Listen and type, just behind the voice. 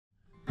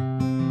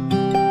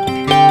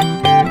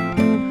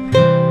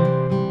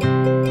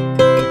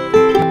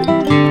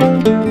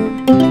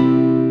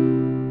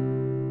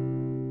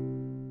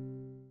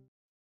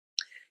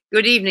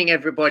Good evening,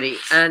 everybody,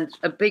 and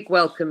a big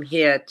welcome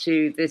here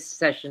to this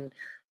session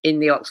in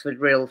the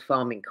Oxford Real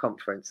Farming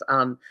Conference.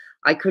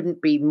 I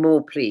couldn't be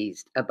more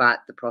pleased about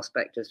the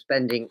prospect of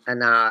spending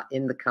an hour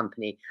in the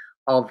company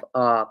of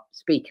our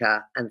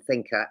speaker and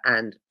thinker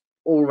and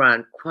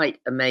all-round quite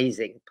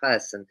amazing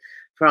person,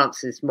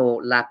 Frances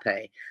Moore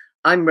Lappé.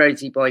 I'm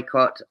Rosie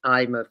Boycott.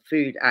 I'm a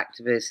food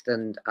activist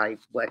and I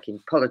work in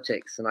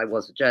politics, and I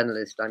was a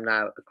journalist. I'm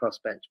now a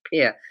crossbench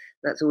peer.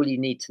 That's all you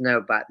need to know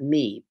about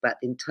me. But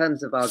in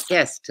terms of our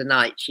guest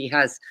tonight, she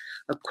has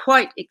a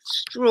quite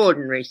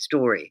extraordinary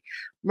story.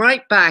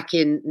 Right back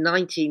in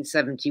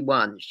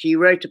 1971, she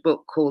wrote a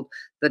book called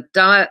The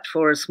Diet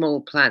for a Small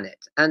Planet.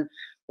 And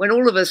when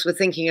all of us were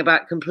thinking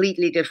about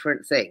completely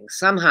different things,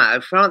 somehow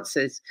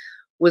Frances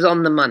was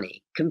on the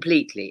money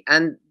completely.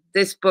 And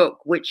this book,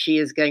 which she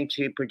is going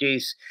to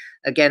produce,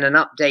 again, an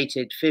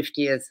updated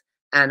 50th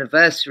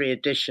anniversary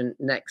edition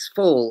next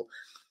fall,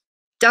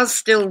 does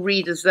still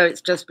read as though it's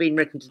just been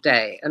written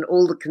today. And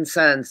all the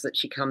concerns that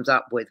she comes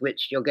up with,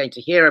 which you're going to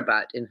hear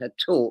about in her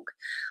talk,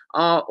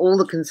 are all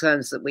the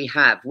concerns that we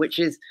have, which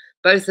is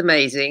both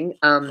amazing,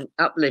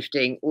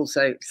 uplifting,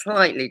 also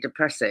slightly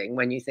depressing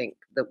when you think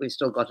that we've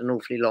still got an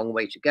awfully long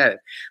way to go.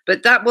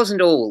 But that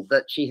wasn't all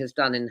that she has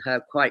done in her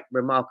quite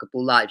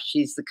remarkable life.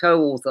 She's the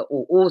co-author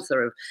or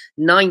author of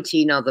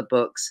 19 other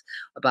books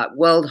about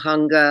world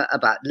hunger,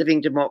 about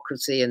living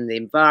democracy and the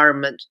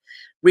environment.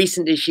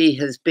 Recently, she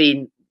has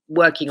been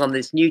working on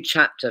this new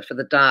chapter for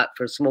the Diet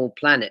for a Small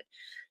Planet.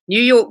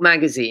 New York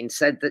Magazine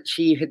said that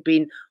she had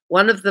been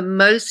one of the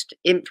most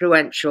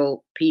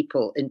influential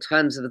people in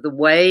terms of the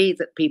way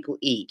that people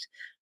eat.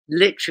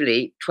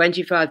 Literally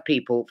 25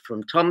 people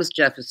from Thomas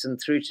Jefferson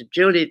through to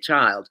Julia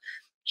Child.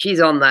 She's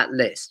on that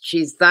list.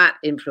 She's that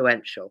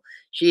influential.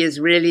 She is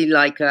really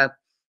like a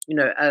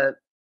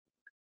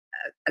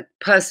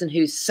person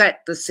who set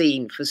the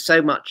scene for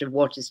so much of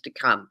what is to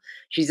come.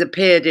 She's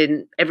appeared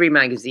in every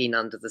magazine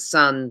under the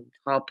sun,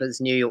 Harper's,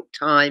 New York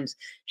Times.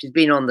 She's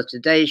been on the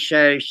Today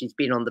Show. She's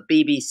been on the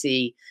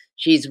BBC.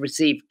 She's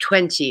received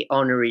 20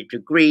 honorary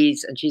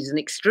degrees, and she's an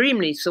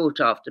extremely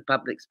sought-after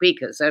public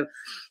speaker. So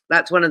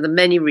that's one of the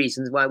many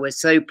reasons why we're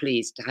so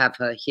pleased to have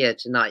her here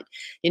tonight.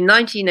 In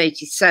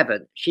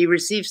 1987, she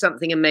received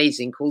something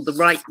amazing called the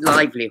Right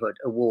Livelihood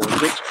Award,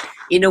 which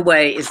in a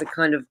way is a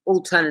kind of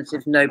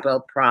alternative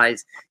Nobel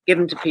Prize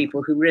given to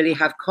people who really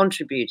have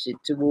contributed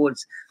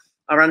towards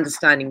our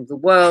understanding of the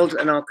world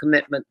and our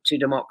commitment to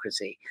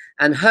democracy.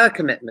 And her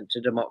commitment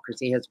to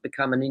democracy has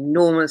become an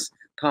enormous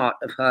part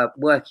of her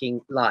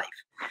working life.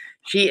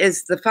 She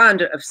is the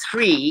founder of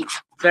 3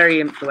 very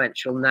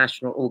influential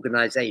national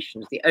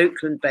organizations: the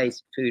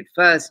Oakland-based Food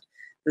First,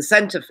 the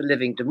Center for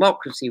Living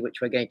Democracy,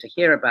 which we're going to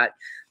hear about,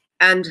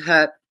 and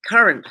her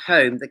current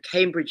home, the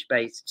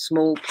Cambridge-based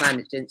Small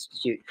Planet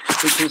Institute,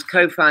 which was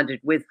co-founded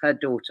with her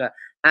daughter,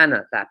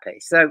 Anna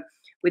Lappe. So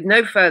with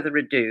no further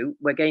ado,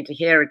 we're going to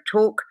hear a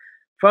talk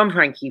from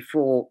Frankie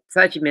for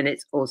 30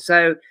 minutes or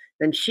so.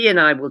 Then she and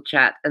I will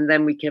chat, and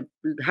then we can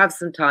have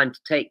some time to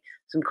take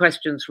some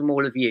questions from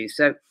all of you.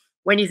 So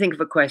when you think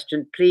of a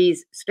question,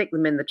 please stick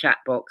them in the chat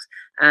box,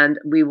 and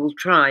we will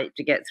try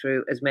to get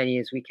through as many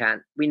as we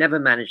can. We never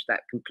manage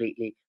that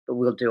completely, but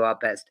we'll do our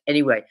best.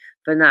 Anyway,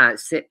 for now,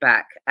 sit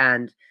back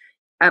and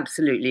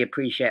absolutely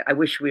appreciate. I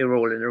wish we were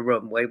all in a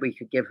room where we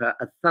could give her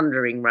a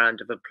thundering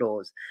round of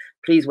applause.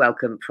 Please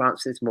welcome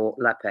Frances Moore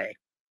Lappé.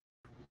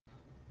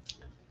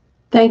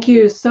 Thank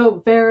you so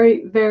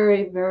very,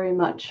 very, very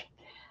much.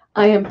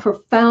 I am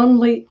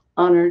profoundly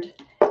honored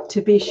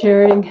to be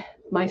sharing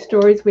my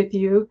stories with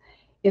you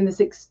in this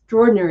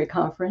extraordinary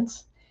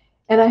conference.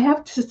 And I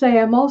have to say,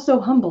 I'm also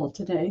humbled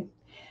today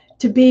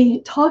to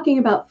be talking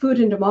about food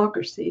and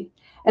democracy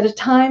at a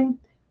time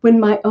when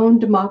my own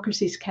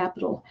democracy's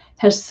capital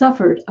has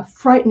suffered a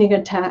frightening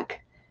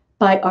attack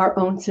by our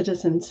own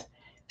citizens.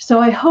 So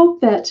I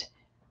hope that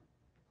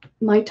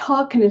my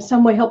talk can in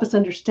some way help us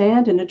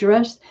understand and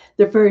address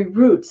the very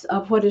roots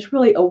of what is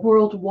really a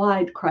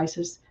worldwide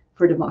crisis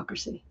for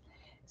democracy.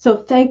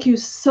 So thank you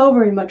so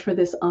very much for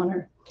this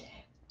honor.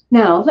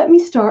 Now, let me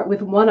start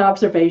with one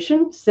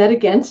observation set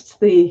against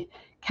the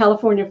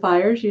California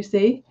fires, you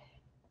see.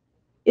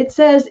 It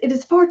says it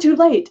is far too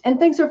late and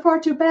things are far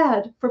too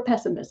bad for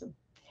pessimism.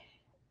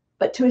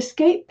 But to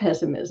escape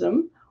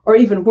pessimism, or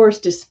even worse,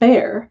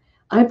 despair,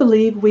 I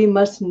believe we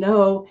must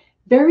know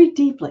very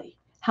deeply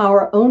how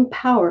our own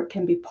power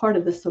can be part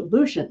of the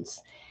solutions.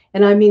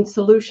 And I mean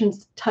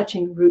solutions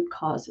touching root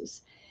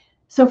causes.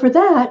 So for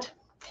that,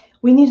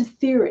 we need a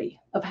theory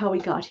of how we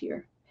got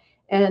here.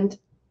 And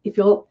if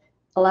you'll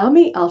allow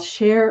me, I'll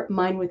share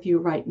mine with you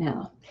right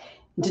now.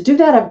 And to do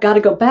that, I've got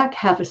to go back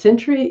half a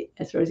century.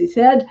 As Rosie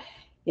said,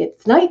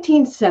 it's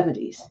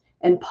 1970s,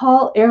 and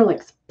Paul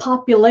Ehrlich's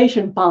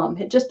population bomb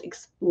had just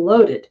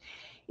exploded.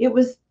 It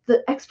was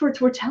the experts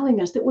were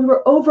telling us that we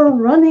were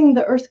overrunning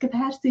the Earth's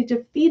capacity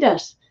to feed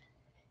us.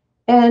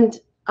 And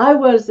I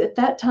was at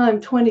that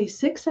time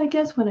 26, I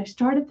guess, when I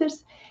started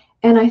this.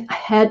 And I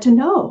had to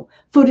know,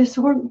 food is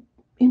so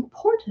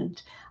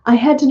important. I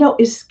had to know,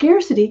 is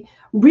scarcity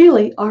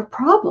really our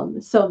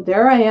problem? So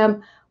there I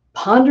am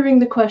pondering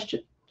the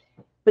question.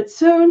 But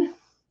soon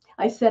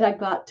I said I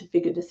got to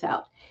figure this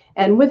out.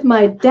 And with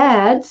my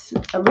dad's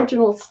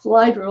original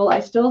slide rule I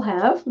still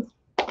have,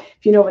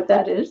 if you know what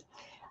that is,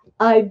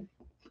 I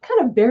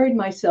kind of buried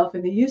myself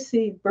in the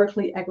UC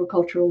Berkeley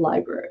Agricultural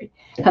Library,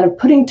 kind of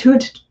putting two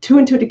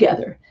and two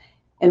together.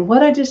 And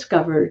what I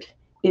discovered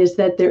is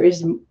that there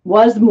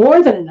was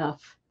more than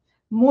enough,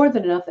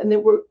 and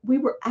that we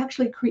were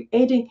actually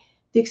creating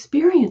the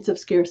experience of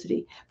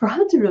scarcity for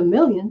hundreds of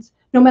millions,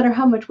 no matter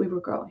how much we were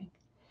growing.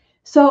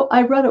 So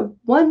I wrote a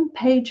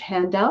one-page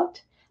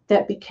handout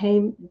that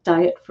became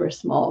Diet for a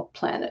Small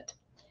Planet.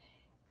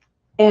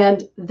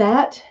 And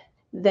that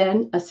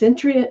then a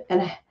century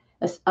and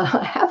a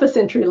half a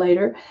century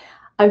later,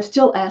 I'm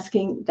still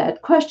asking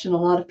that question. A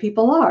lot of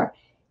people are.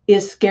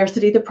 Is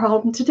scarcity the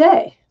problem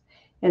today?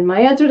 And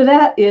my answer to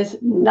that is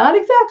not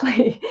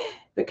exactly,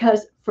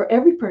 because for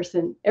every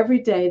person, every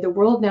day, the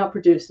world now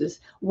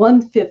produces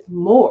 1/5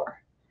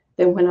 more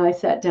than when I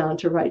sat down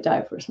to write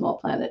Diet for a Small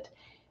Planet.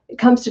 It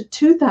comes to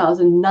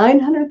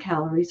 2,900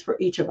 calories for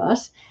each of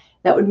us.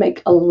 That would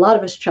make a lot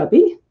of us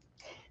chubby.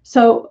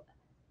 So,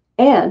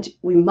 and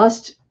we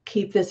must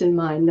keep this in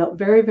mind, note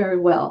very, very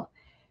well,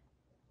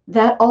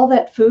 that all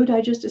that food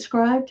I just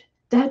described,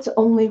 that's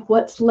only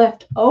what's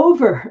left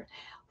over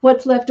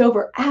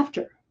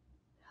after.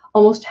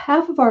 Almost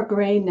half of our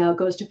grain now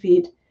goes to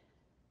feed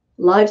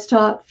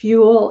livestock,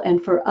 fuel,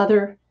 and for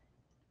other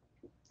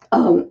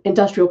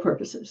industrial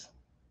purposes.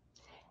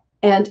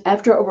 And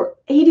after over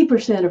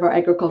 80% of our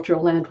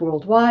agricultural land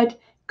worldwide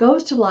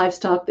goes to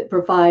livestock that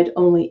provide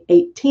only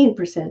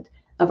 18%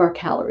 of our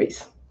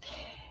calories.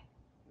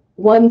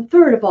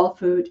 1/3 of all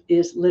food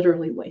is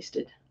literally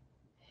wasted.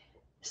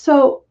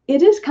 So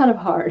it is kind of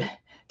hard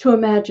to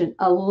imagine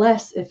a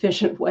less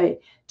efficient way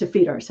to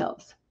feed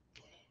ourselves.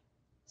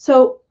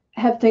 So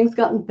have things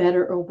gotten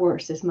better or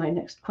worse is my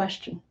next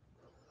question.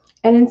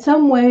 And in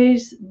some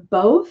ways,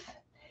 both.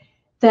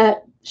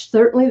 That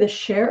certainly the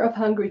share of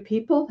hungry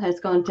people has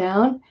gone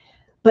down,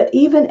 but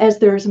even as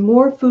there's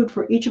more food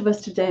for each of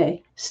us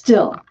today,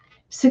 still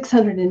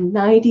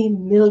 690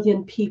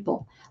 million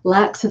people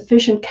lack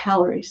sufficient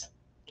calories.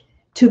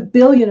 2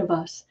 billion of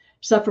us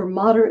suffer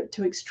moderate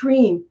to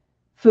extreme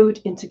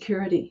food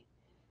insecurity.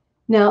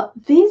 Now,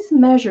 these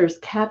measures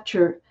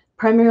capture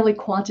primarily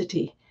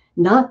quantity,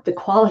 not the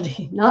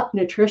quality, not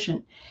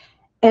nutrition.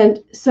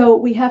 And so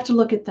we have to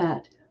look at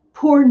that.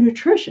 Poor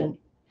nutrition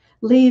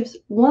leaves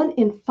 1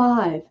 in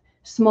 5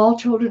 small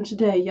children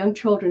today, young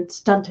children,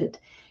 stunted.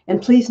 And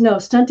please know,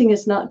 stunting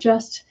is not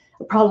just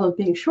a problem of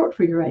being short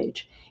for your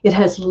age. It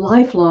has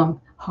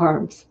lifelong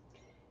harms.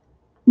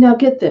 Now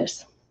get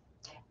this.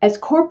 As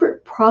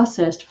corporate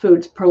processed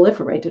foods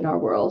proliferate in our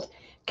world,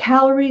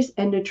 calories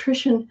and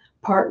nutrition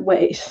part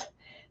ways.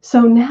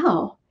 So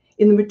now,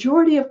 in the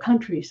majority of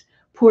countries,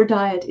 poor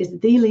diet is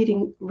the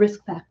leading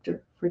risk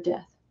factor for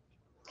death.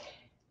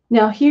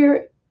 Now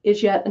here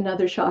is yet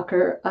another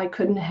shocker I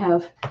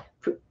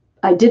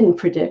didn't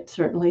predict,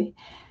 certainly.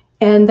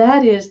 And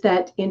that is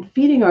that in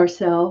feeding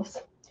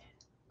ourselves,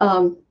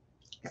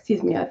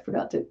 excuse me, I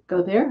forgot to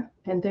go there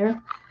and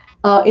there.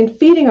 In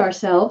feeding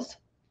ourselves,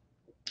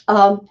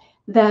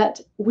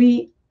 that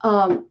we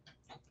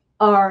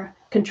are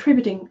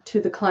contributing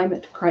to the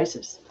climate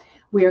crisis.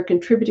 We are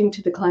contributing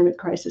to the climate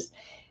crisis.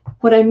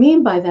 What I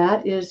mean by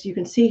that is, you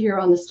can see here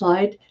on the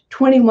slide,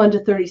 21 to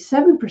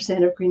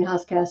 37% of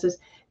greenhouse gases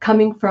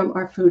coming from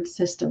our food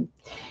system.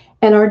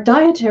 And our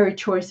dietary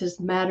choices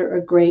matter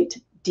a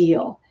great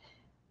deal.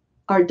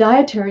 Our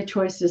dietary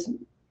choices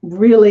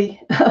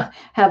really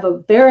have a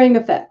varying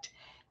effect.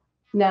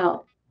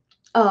 Now,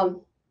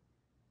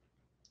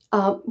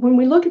 when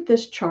we look at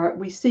this chart,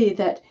 we see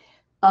that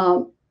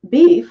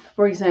beef,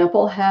 for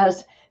example,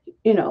 has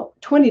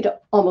 20 to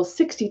almost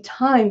 60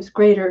 times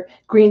greater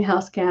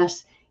greenhouse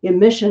gas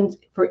emissions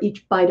for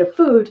each bite of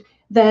food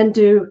than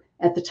do,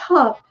 at the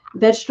top,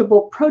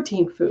 vegetable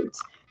protein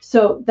foods.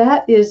 So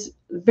that is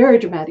a very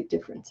dramatic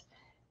difference.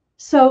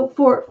 So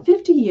for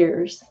 50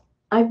 years,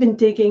 I've been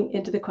digging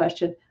into the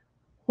question,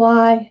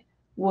 why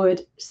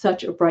would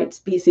such a bright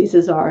species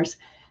as ours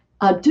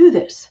do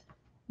this,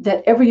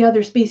 that every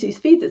other species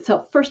feeds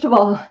itself? First of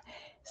all,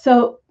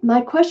 so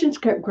my questions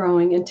kept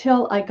growing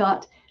until I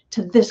got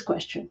to this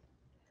question.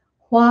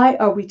 Why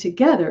are we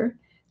together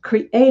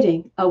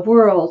creating a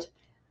world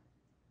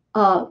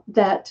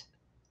that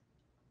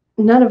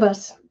none of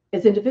us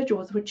as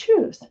individuals would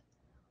choose?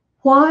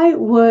 Why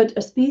would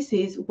a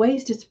species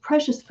waste its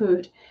precious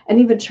food and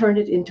even turn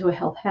it into a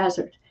health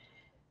hazard?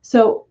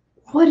 So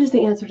what is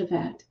the answer to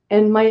that?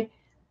 And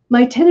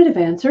my tentative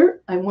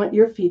answer, I want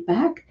your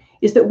feedback,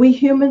 is that we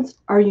humans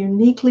are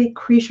uniquely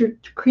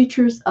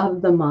creatures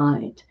of the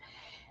mind.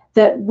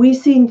 That we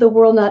see the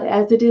world not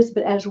as it is,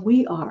 but as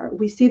we are.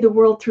 We see the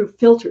world through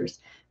filters,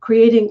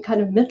 creating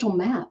kind of mental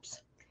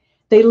maps.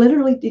 They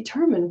literally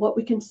determine what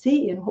we can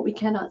see and what we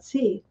cannot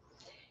see.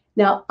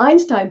 Now,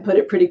 Einstein put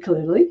it pretty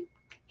clearly.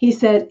 He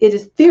said, it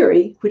is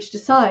theory which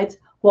decides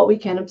what we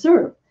can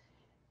observe.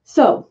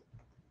 So,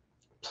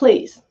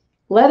 please,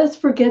 let us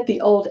forget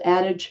the old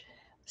adage,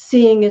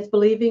 seeing is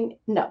believing.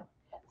 No,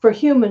 For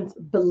humans,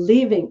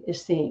 believing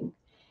is seeing.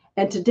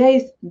 And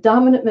today's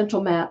dominant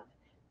mental map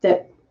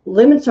that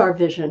limits our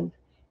vision,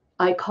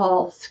 I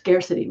call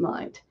scarcity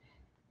mind.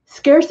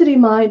 Scarcity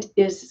mind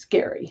is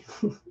scary.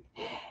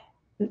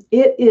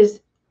 It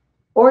is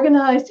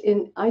organized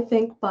in, I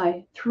think,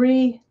 by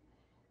three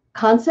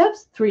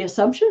concepts, three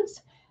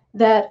assumptions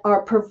that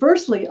are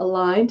perversely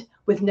aligned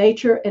with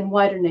nature and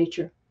wider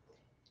nature.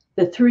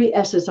 The three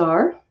S's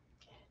are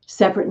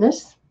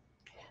separateness.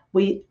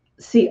 We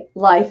see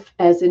life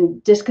as in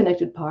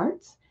disconnected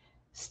parts.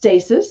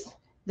 Stasis,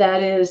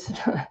 that is,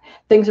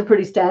 things are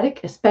pretty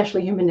static,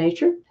 especially human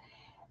nature.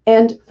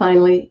 And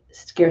finally,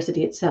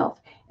 scarcity itself.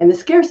 And the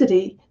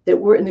scarcity that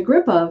we're in the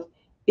grip of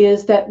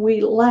is that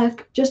we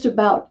lack just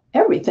about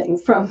everything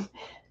from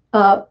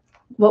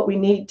what we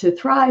need to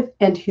thrive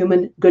and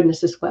human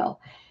goodness as well.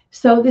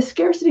 So the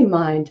scarcity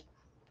mind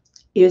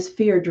is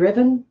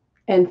fear-driven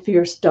and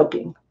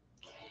fear-stoking.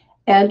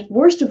 And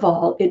worst of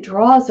all, it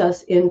draws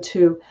us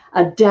into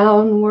a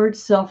downward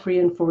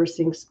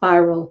self-reinforcing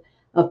spiral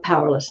of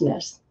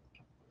powerlessness.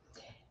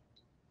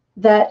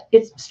 That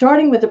it's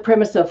starting with the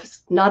premise of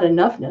not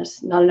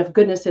enoughness, not enough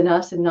goodness in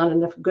us, and not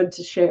enough good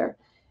to share.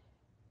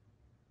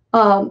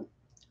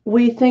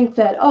 We think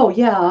that, oh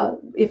yeah,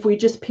 if we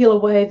just peel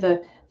away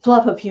the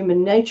fluff of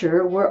human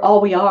nature,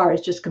 all we are is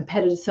just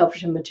competitive,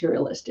 selfish, and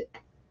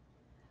materialistic.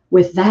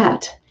 With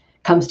that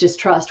comes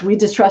distrust. We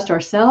distrust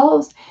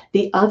ourselves,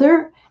 the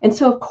other, and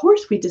so of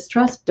course we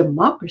distrust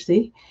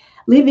democracy,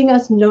 leaving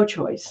us no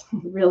choice,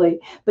 really,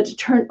 but to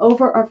turn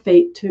over our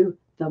fate to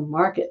the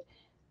market.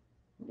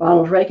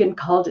 Ronald Reagan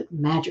called it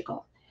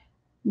magical.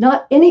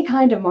 Not any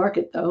kind of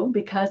market, though,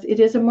 because it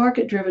is a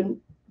market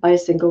driven by a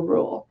single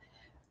rule.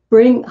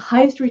 Bring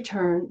highest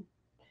return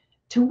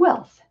to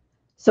wealth.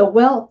 So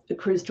wealth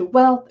accrues to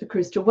wealth,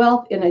 accrues to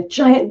wealth in a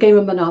giant game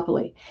of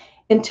Monopoly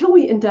until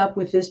we end up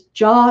with this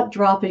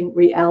jaw-dropping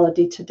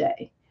reality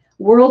today.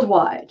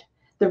 Worldwide,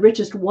 the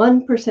richest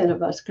 1%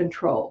 of us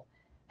control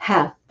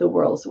half the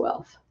world's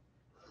wealth.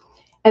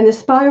 And the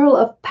spiral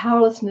of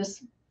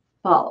powerlessness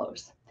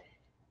follows.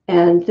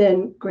 And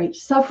then great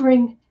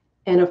suffering,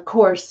 and of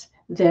course,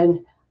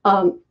 then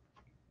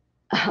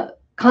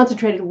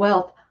concentrated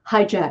wealth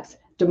hijacks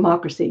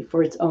democracy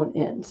for its own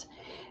ends.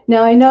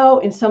 Now, I know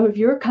in some of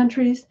your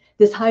countries,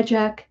 this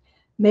hijack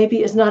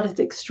maybe is not as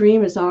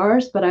extreme as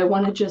ours, but I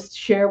want to just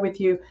share with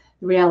you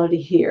the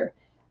reality here.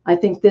 I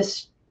think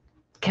this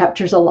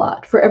captures a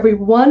lot. For every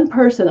one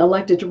person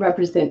elected to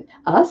represent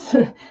us,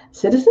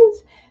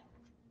 citizens,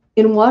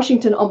 in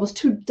Washington, almost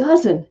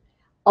 24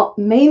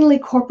 mainly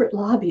corporate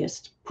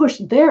lobbyists push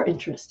their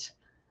interests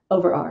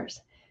over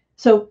ours.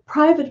 So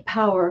private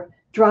power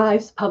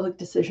drives public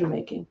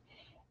decision-making.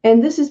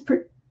 And this is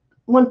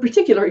one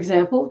particular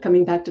example,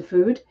 coming back to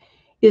food,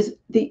 is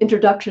the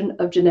introduction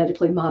of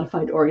genetically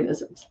modified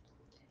organisms.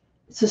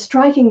 It's a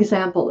striking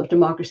example of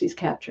democracy's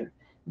capture.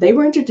 They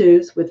were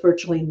introduced with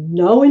virtually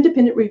no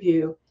independent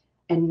review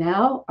and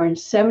now are in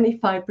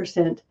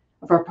 75%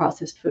 of our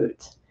processed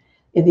foods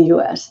in the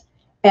US.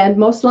 And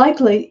most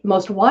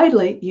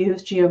widely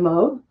used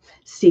GMO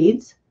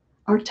seeds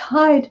are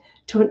tied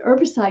to an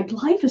herbicide,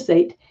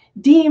 glyphosate,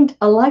 deemed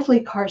a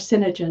likely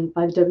carcinogen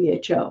by the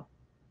WHO.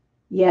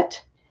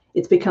 Yet,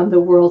 it's become the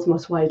world's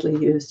most widely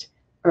used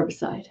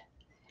herbicide.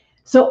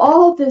 So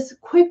all of this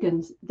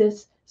quickens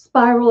this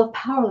spiral of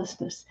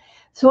powerlessness.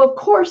 So of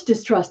course,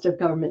 distrust of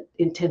government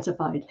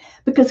intensified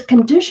because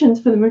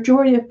conditions for the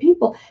majority of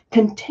people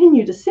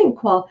continue to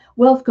sink while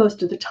wealth goes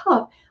to the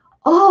top.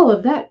 All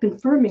of that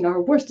confirming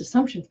our worst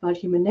assumptions about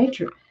human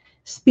nature,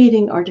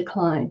 speeding our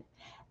decline,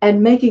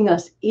 and making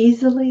us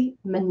easily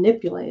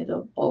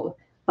manipulatable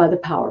by the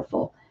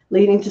powerful,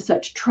 leading to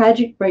such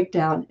tragic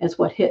breakdown as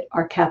what hit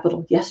our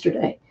capital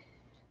yesterday.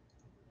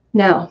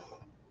 Now,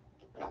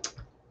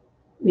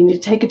 we need to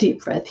take a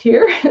deep breath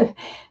here.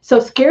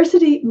 So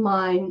scarcity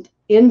mind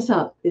ends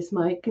up, is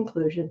my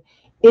conclusion,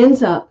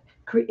 ends up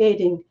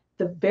creating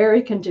the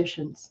very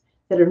conditions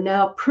that are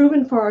now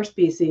proven for our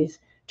species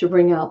to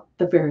bring out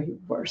the very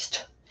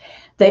worst.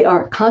 They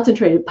are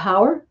concentrated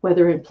power,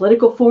 whether in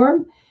political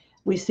form,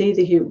 we see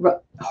the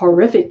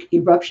horrific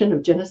eruption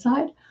of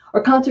genocide,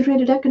 or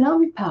concentrated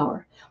economic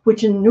power,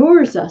 which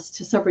inures us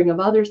to suffering of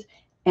others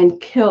and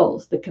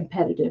kills the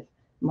competitive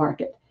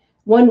market.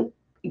 One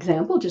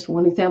example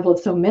of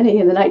so many,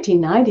 in the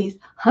 1990s,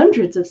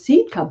 hundreds of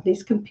seed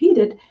companies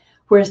competed,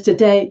 whereas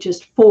today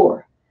just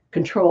 4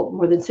 control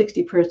more than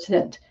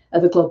 60%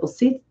 of the global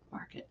seed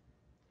market.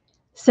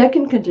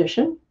 Second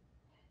condition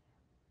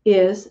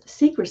is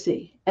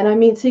secrecy. And I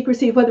mean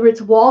secrecy, whether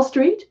it's Wall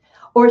Street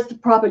or it's the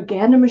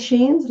propaganda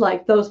machines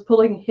like those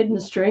pulling hidden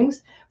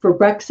strings for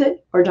Brexit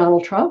or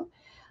Donald Trump.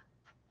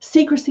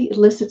 Secrecy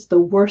elicits the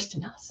worst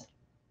in us.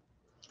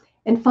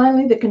 And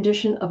finally, the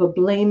condition of a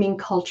blaming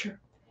culture.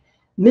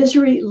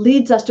 Misery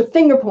leads us to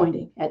finger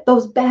pointing at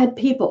those bad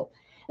people,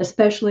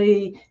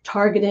 especially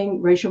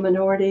targeting racial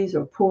minorities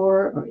or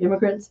poor or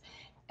immigrants.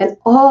 And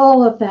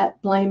all of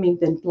that blaming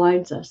then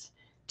blinds us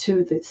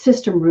to the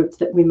system roots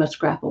that we must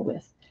grapple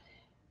with.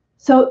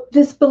 So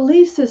this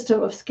belief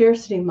system of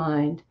scarcity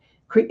mind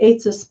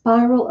creates a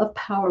spiral of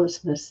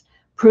powerlessness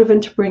proven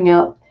to bring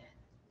out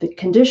the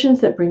conditions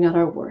that bring out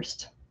our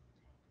worst.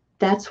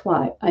 That's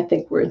why I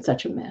think we're in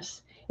such a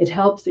mess. It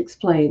helps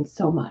explain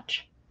so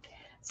much.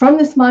 From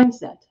this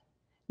mindset,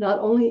 not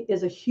only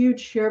is a huge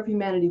share of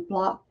humanity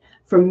blocked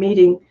from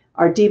meeting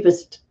our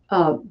deepest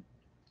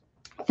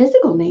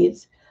physical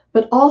needs,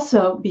 but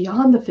also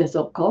beyond the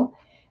physical,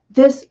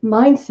 this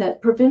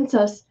mindset prevents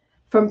us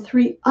from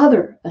three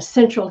other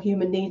essential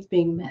human needs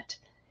being met: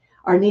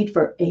 our need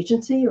for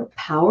agency or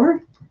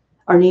power,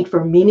 our need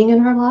for meaning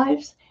in our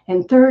lives,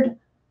 and third,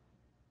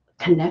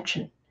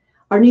 connection,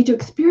 our need to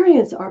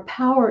experience our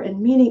power and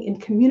meaning in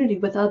community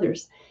with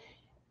others.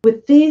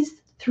 With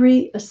these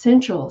three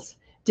essentials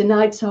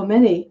denied so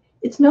many,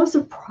 it's no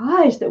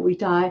surprise that we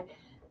die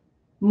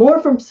more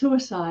from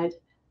suicide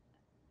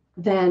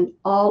than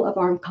all of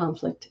armed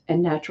conflict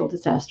and natural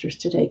disasters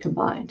today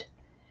combined.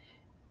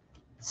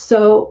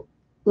 So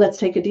let's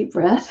take a deep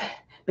breath,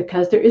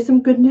 because there is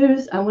some good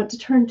news I want to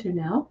turn to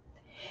now.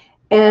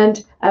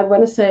 And I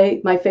want to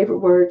say my favorite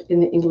word in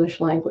the English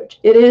language.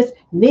 It is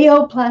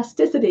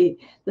neoplasticity.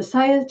 The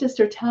scientists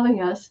are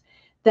telling us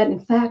that, in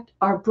fact,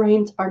 our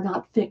brains are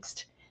not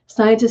fixed.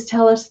 Scientists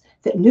tell us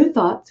that new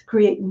thoughts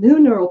create new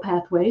neural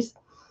pathways,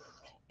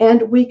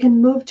 and we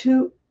can move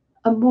to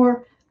a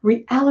more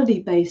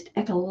reality-based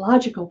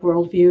ecological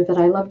worldview that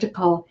I love to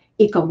call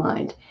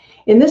eco-mind.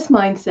 In this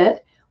mindset,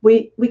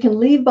 we can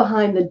leave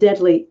behind the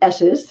deadly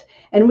S's,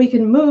 and we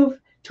can move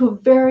to a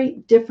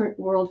very different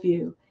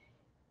worldview.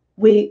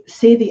 We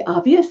see the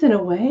obvious in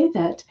a way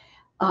that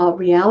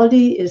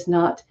reality is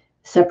not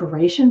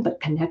separation, but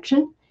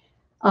connection.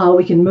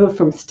 We can move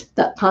from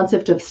the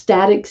concept of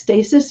static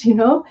stasis,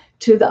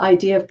 to the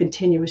idea of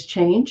continuous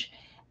change.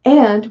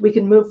 And we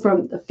can move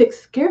from the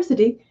fixed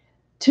scarcity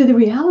to the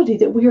reality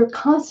that we are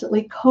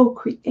constantly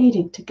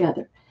co-creating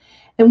together.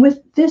 And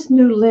with this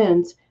new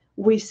lens,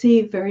 we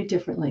see very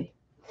differently.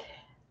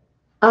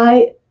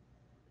 The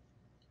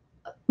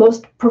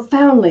most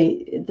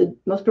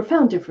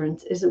profound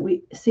difference is that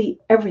we see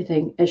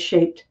everything as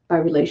shaped by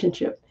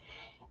relationship.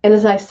 And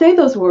as I say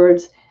those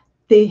words,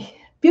 the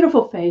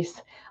beautiful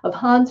face of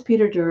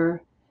Hans-Peter Dürr,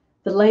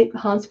 the late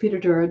Hans-Peter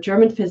Dürr, a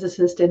German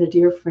physicist and a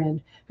dear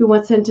friend, who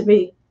once said to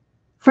me,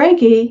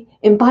 "Frankie,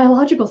 in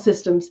biological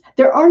systems,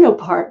 there are no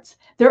parts.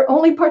 There are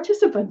only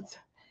participants."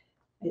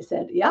 I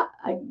said, "Yeah,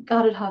 I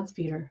got it,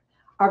 Hans-Peter.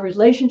 Our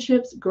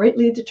relationships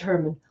greatly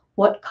determine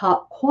what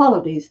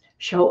qualities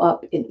show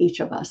up in each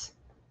of us."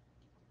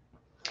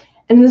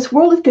 And in this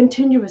world of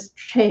continuous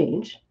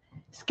change,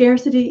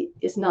 scarcity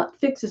is not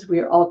fixed, as we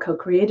are all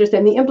co-creators.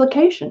 And the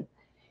implication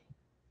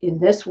in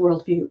this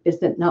worldview is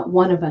that not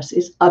one of us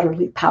is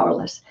utterly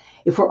powerless.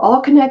 If we're all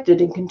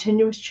connected in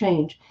continuous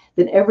change,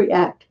 then every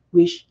act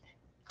we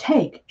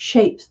take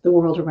shapes the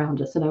world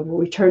around us. And I will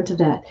return to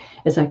that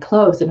as I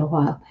close in a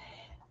while.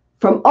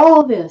 From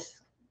all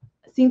this,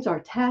 it seems our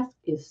task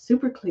is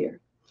super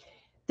clear,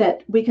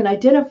 that we can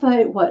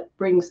identify what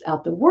brings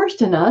out the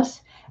worst in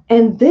us,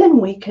 and then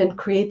we can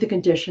create the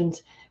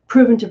conditions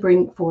proven to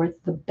bring forth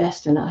the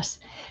best in us.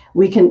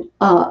 We can,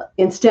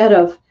 instead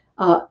of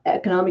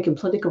economic and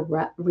political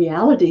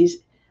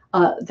realities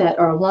that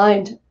are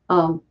aligned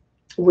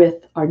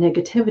with our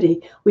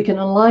negativity, we can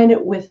align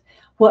it with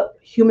what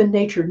human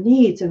nature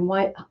needs and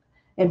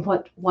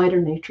what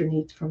wider nature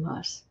needs from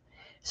us.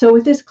 So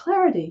with this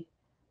clarity,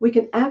 we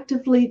can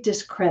actively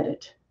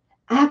discredit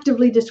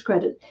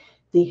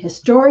the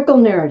historical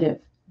narrative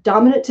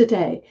dominant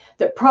today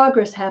that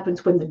progress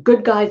happens when the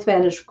good guys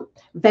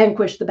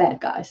vanquish the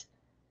bad guys.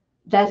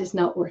 That is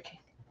not working.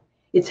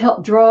 It's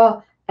helped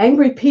draw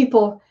angry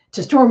people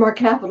to storm our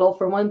Capitol,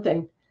 for one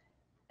thing.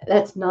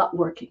 That's not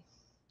working.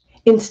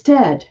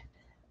 Instead,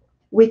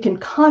 we can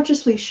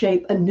consciously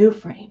shape a new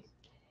frame.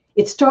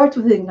 It starts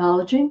with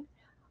acknowledging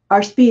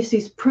our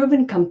species'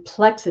 proven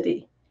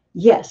complexity.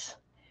 Yes,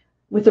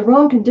 with the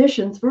wrong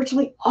conditions,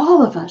 virtually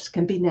all of us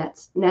can be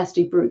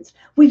nasty brutes.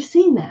 We've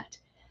seen that.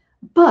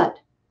 But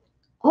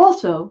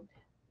also,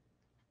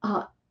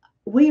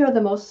 we are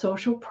the most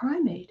social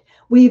primate.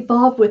 We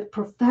evolved with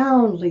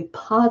profoundly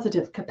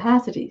positive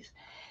capacities.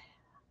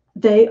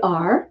 They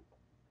are,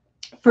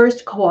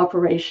 first,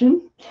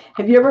 cooperation.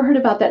 Have you ever heard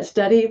about that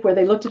study where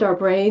they looked at our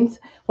brains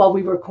while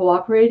we were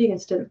cooperating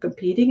instead of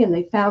competing? And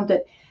they found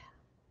that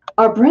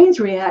our brains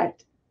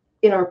react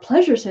in our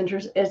pleasure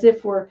centers as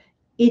if we're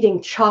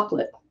eating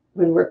chocolate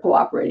when we're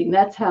cooperating.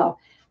 That's how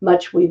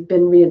much we've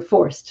been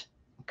reinforced.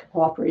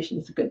 Cooperation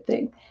is a good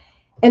thing.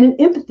 And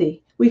in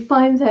empathy, we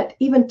find that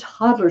even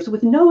toddlers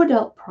with no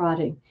adult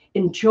prodding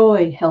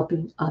enjoy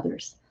helping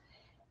others.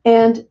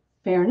 And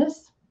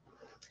fairness,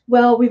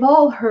 well, we've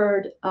all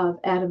heard of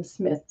Adam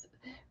Smith,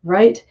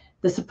 right?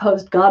 The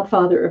supposed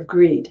godfather of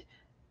greed.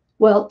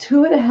 Well,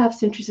 2.5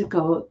 centuries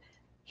ago,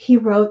 he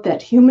wrote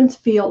that humans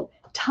feel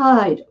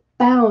tied,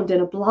 bound,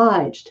 and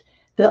obliged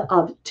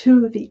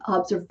to the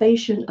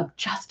observation of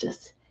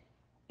justice.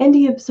 And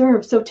he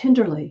observed so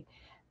tenderly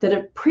that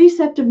a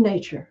precept of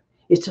nature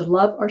is to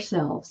love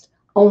ourselves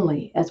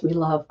only as we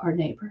love our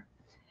neighbor.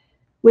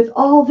 With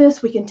all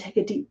this, we can take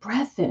a deep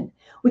breath in.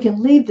 We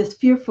can leave this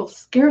fearful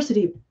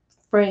scarcity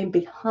frame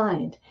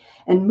behind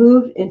and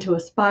move into a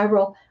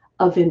spiral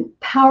of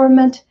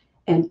empowerment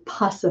and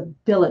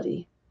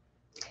possibility.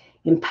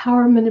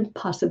 Empowerment and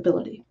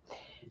possibility.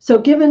 So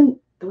given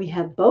that we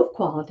have both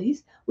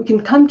qualities, we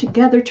can come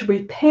together to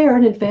repair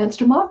and advance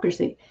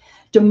democracy.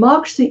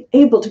 Democracy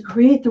able to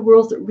create the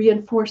worlds that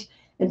reinforce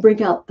and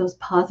bring out those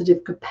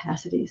positive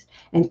capacities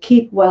and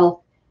keep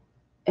wealth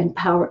and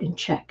power in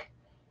check.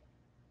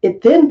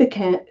 It then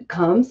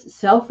becomes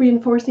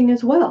self-reinforcing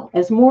as well.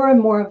 As more and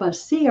more of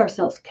us see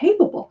ourselves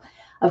capable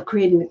of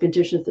creating the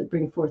conditions that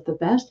bring forth the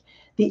best,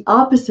 the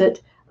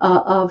opposite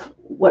of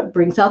what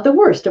brings out the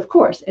worst, of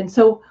course. And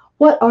so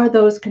what are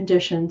those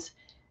conditions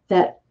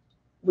that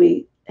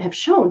we have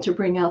shown to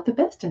bring out the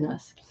best in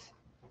us?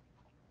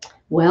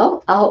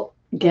 Well,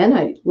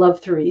 I love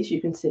threes, you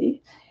can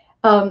see.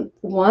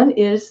 One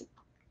is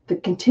the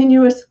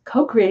continuous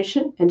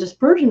co-creation and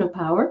dispersion of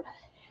power,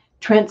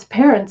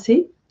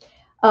 transparency.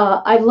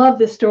 I love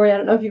this story. I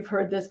don't know if you've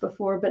heard this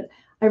before, but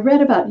I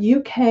read about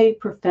UK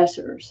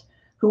professors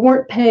who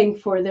weren't paying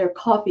for their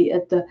coffee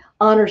at the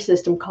honor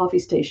system coffee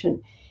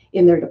station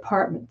in their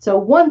department. So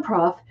one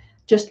prof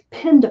just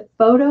pinned a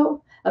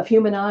photo of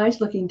human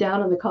eyes looking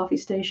down on the coffee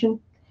station.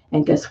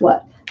 And guess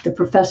what? The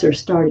professor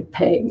started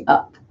paying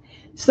up.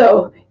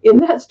 So in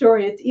that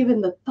story, it's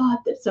even the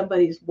thought that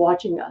somebody's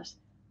watching us,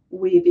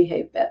 we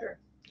behave better.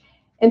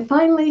 And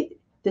finally,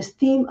 this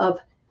theme of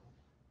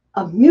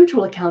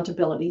mutual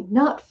accountability,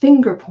 not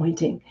finger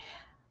pointing.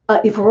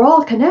 If we're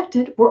all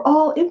connected, we're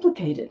all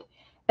implicated.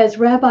 As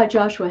Rabbi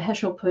Joshua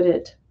Heschel put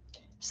it,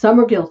 some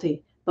are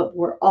guilty, but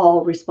we're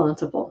all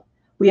responsible.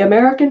 We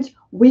Americans,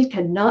 we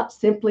cannot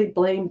simply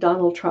blame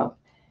Donald Trump.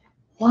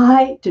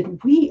 Why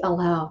did we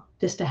allow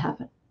this to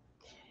happen?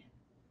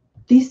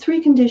 These three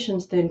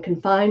conditions then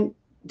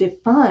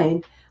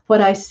define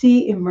what I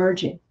see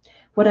emerging.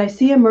 What I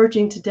see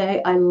emerging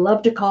today, I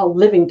love to call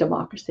living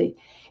democracy.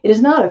 It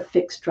is not a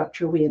fixed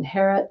structure we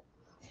inherit.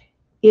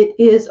 It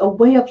is a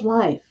way of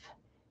life.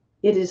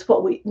 It is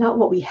not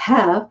what we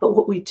have, but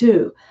what we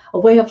do. A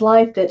way of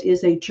life that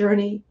is a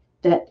journey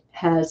that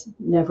has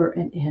never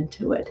an end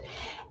to it.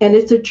 And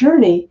it's a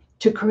journey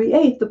to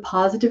create the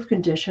positive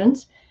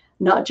conditions,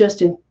 not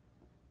just in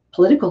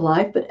political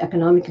life, but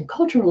economic and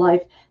cultural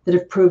life that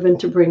have proven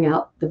to bring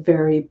out the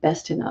very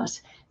best in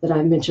us that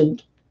I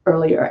mentioned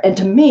earlier. And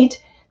to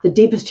meet the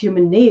deepest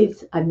human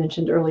needs I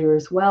mentioned earlier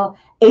as well,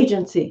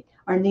 agency,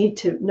 our need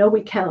to know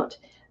we count,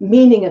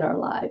 meaning in our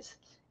lives,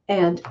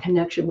 and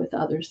connection with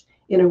others.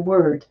 In a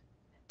word,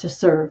 to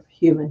serve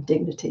human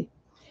dignity.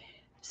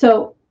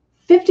 So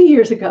 50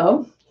 years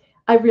ago,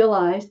 I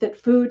realized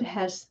that food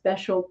has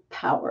special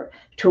power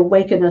to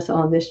awaken us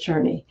on this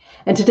journey.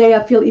 And today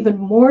I feel even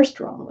more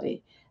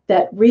strongly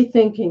that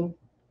rethinking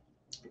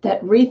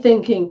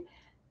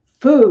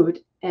food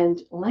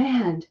and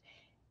land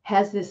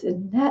has this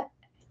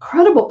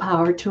incredible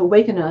power to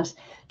awaken us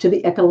to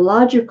the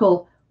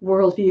ecological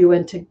worldview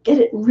and to get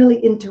it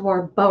really into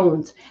our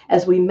bones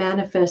as we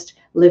manifest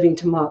living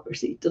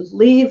democracy, to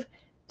leave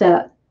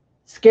the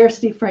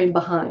scarcity frame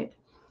behind.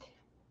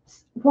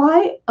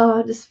 Why?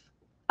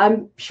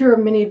 I'm sure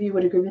many of you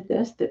would agree with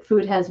this, that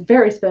food has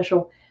very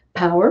special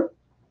power.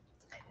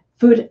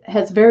 Food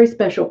has very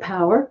special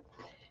power.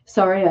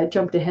 Sorry, I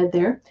jumped ahead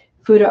there.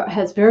 Food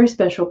has very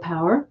special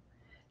power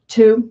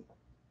to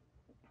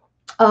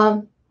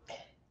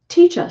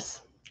teach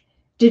us.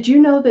 Did you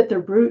know that the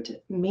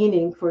root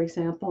meaning, for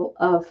example,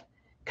 of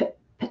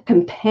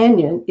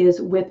companion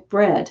is with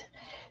bread?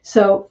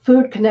 So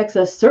food connects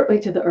us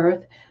certainly to the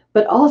earth,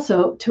 but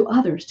also to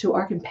others, to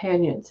our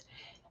companions.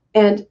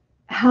 And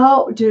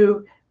how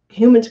do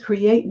humans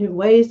create new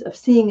ways of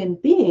seeing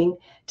and being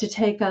to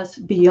take us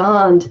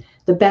beyond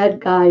the bad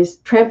guys,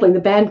 trampling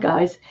the bad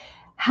guys?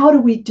 How do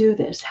we do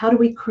this? How do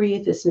we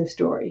create this new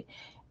story?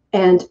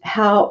 And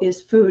how is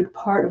food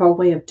part of our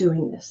way of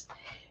doing this?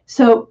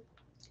 So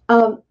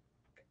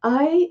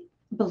I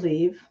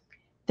believe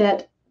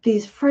that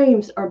these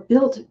frames are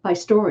built by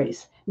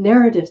stories,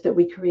 narratives that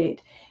we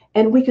create,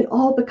 and we can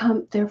all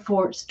become,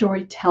 therefore,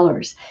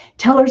 storytellers,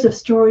 tellers of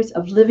stories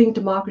of living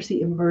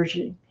democracy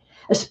emerging,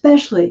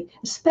 especially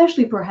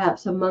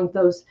perhaps among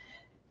those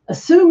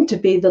assumed to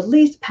be the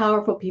least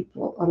powerful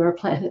people on our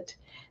planet.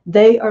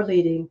 They are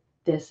leading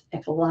this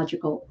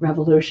ecological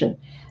revolution.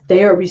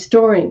 They are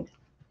restoring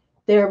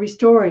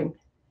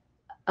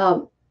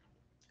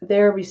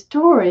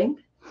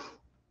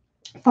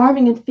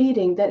farming and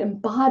feeding that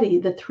embody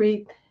the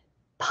three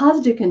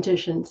positive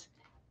conditions,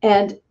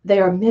 and they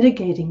are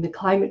mitigating the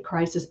climate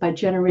crisis by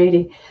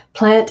generating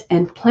plant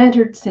and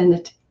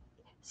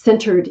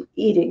planter-centered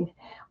eating,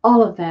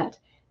 all of that.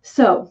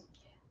 So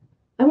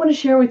I want to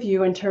share with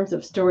you in terms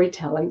of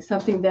storytelling,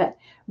 something that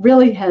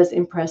really has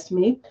impressed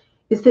me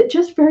is that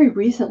just very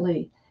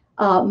recently,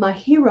 my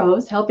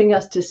heroes helping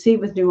us to see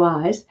with new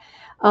eyes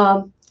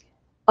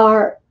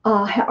are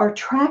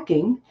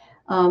tracking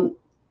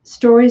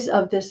stories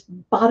of this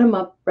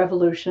bottom-up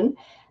revolution.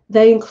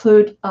 They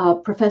include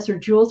Professor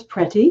Jules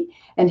Preti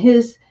and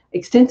his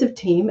extensive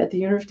team at the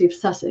University of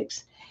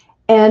Sussex.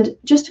 And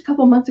just a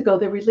couple months ago,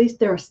 they released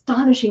their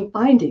astonishing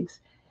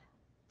findings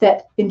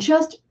that in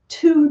just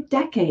 2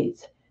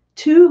 decades,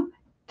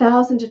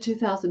 2000 to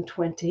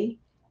 2020,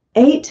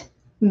 8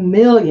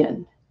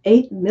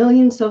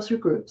 million social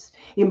groups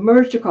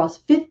emerged across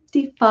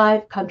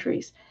 55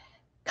 countries,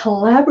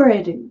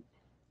 collaborating,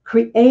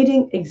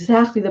 creating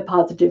exactly the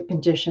positive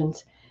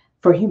conditions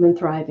for human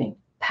thriving: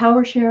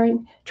 power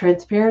sharing,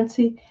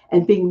 transparency,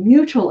 and being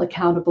mutual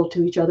accountable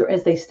to each other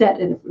as they set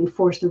and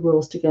enforce the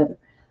rules together,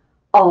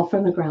 all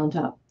from the ground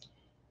up.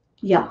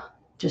 Yeah,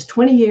 just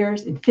 20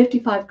 years in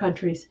 55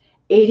 countries,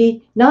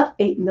 80, not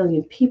 8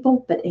 million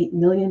people, but 8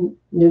 million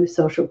new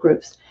social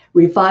groups,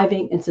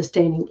 reviving and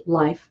sustaining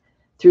life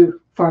through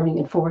farming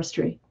and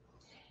forestry.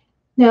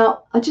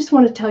 Now, I just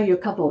want to tell you a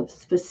couple of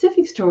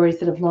specific stories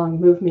that have long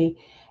moved me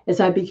as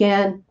I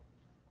began.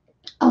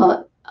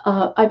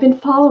 I've been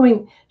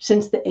following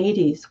since the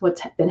 80s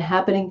what's been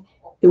happening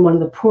in one of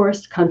the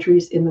poorest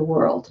countries in the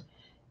world,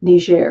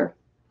 Niger.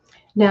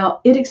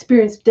 Now, it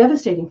experienced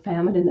devastating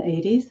famine in the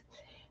 80s,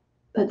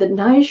 but the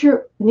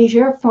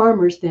Niger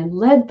farmers then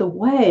led the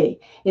way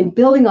in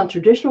building on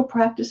traditional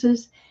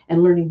practices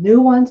and learning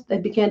new ones. They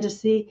began to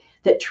see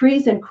that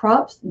trees and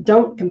crops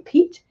don't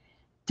compete.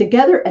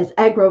 Together as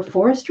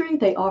agroforestry,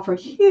 they offer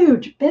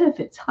huge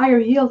benefits, higher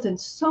yields, and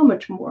so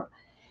much more.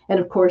 And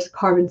of course,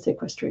 carbon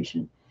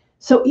sequestration.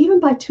 So even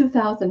by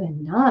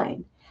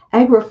 2009,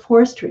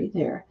 agroforestry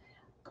there,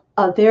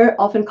 they're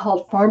often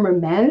called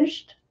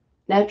farmer-managed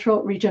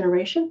natural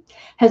regeneration,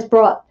 had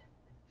brought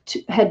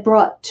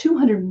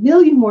 200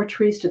 million more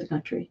trees to the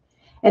country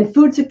and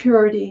food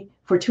security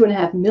for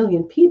 2.5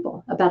 million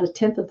people, about a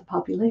tenth of the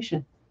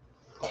population.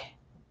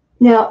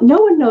 Now, no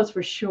one knows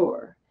for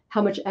sure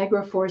how much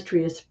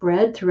agroforestry is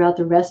spread throughout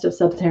the rest of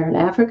sub-Saharan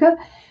Africa,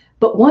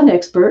 but one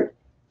expert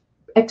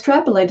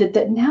extrapolated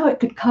that now it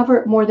could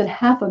cover more than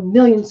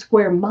 500,000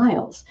 square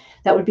miles.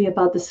 That would be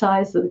about the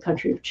size of the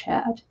country of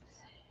Chad.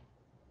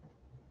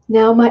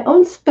 Now, my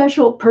own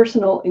special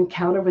personal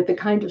encounter with the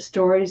kind of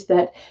stories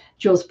that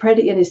Jules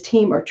Preddy and his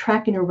team are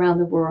tracking around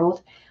the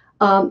world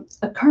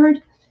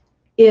occurred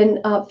in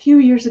a few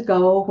years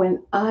ago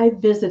when I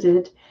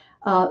visited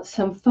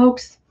some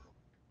folks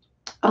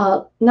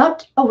a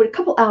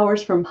couple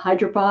hours from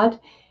Hyderabad.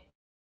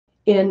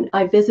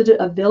 I visited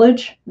a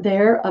village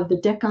there of the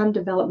Deccan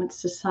Development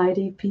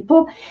Society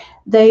people.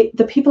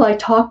 The people I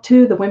talked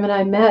to, the women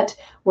I met,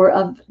 were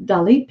of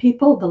Dalit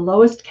people, the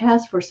lowest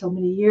caste for so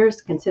many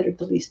years, considered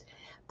the least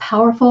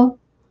powerful.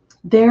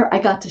 There I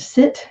got to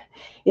sit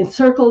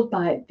encircled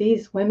by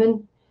these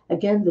women,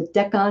 again, the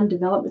Deccan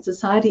Development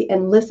Society,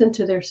 and listen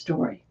to their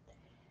story.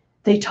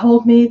 They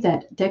told me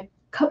that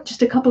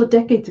just a couple of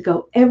decades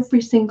ago, every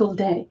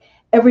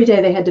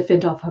day they had to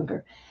fend off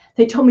hunger.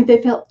 They told me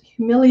they felt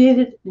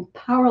humiliated and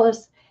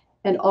powerless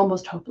and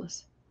almost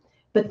hopeless.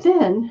 But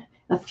then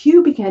a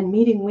few began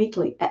meeting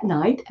weekly at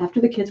night after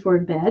the kids were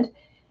in bed.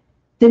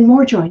 Then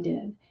more joined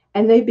in,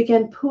 and they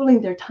began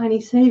pooling their tiny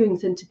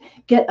savings and to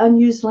get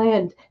unused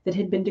land that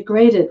had been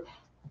degraded,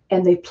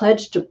 and they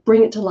pledged to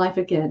bring it to life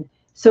again.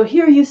 So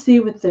here you see,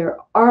 with their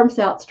arms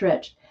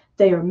outstretched,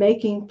 they are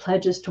making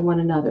pledges to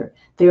one another.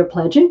 They are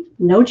pledging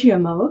no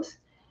GMOs,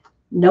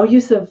 no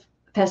use of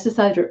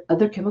pesticides or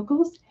other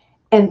chemicals,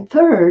 and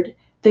third,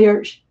 they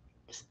are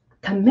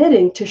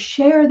committing to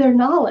share their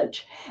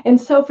knowledge. And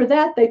so for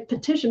that, they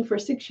petitioned for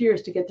 6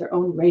 years to get their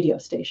own radio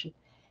station.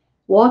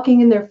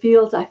 Walking in their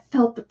fields, I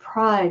felt the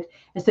pride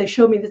as they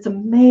showed me this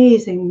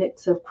amazing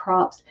mix of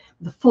crops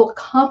with a full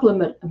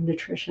complement of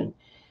nutrition.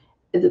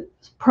 The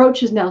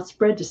approach is now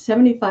spread to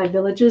 75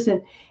 villages,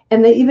 and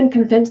they even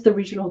convinced the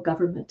regional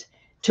government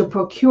to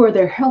procure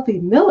their healthy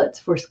millets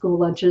for school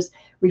lunches,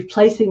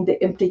 replacing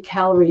the empty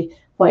calorie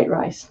white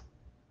rice.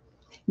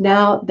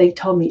 Now, they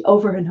told me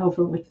over and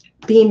over with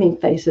beaming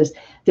faces,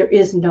 there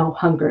is no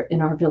hunger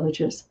in our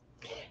villages.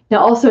 Now,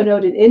 also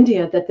note in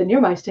India that the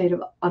nearby state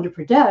of Andhra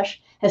Pradesh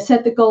has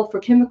set the goal for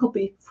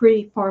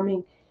chemical-free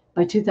farming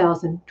by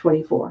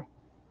 2024.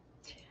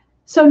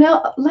 So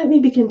now let me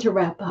begin to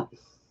wrap up.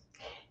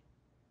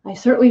 I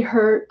certainly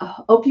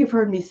hope you've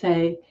heard me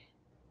say,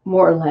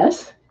 more or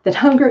less, that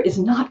hunger is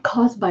not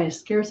caused by a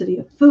scarcity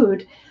of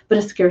food, but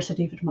a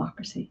scarcity of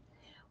democracy.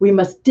 We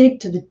must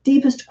dig to the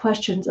deepest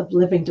questions of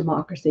living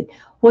democracy.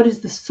 What is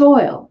the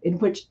soil in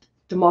which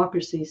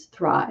democracies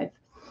thrive?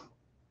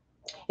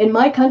 In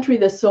my country,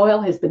 the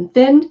soil has been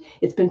thinned,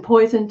 it's been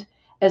poisoned,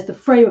 as the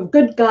fray of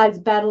good guys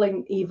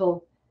battling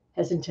evil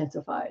has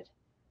intensified.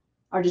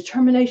 Our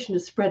determination to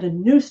spread a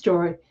new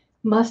story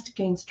must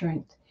gain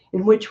strength,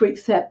 in which we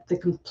accept the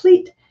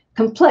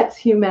complex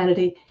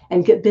humanity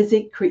and get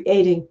busy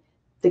creating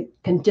the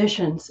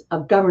conditions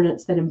of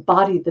governance that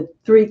embody the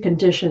 3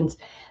 conditions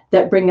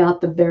that bring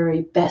out the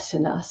very best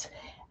in us.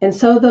 And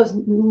so those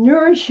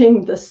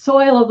nourishing the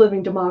soil of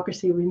living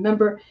democracy,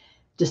 remember,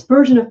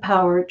 dispersion of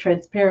power,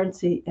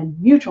 transparency, and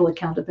mutual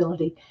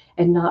accountability,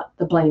 and not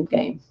the blame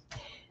game.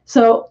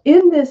 So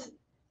in this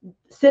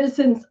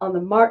Citizens on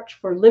the March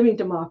for Living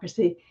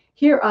Democracy,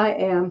 here I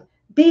am,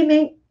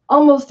 beaming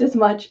almost as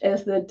much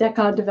as the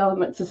Deccan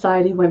Development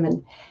Society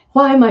women.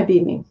 Why am I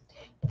beaming?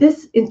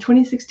 This in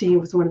 2016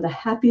 was one of the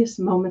happiest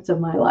moments of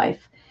my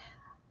life.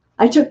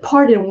 I took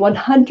part in a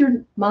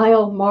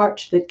 100-mile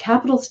march to the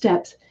Capitol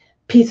steps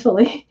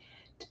peacefully,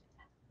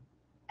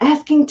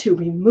 asking to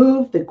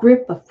remove the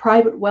grip of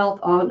private wealth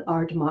on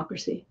our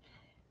democracy.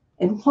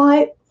 And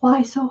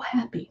why so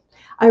happy?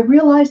 I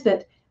realized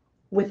that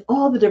with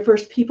all the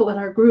diverse people in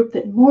our group,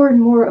 that more and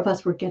more of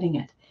us were getting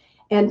it.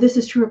 And this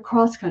is true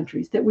across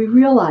countries, that we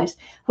realize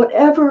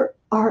whatever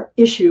our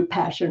issue,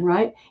 passion,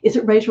 right? Is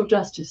it racial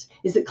justice?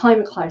 Is it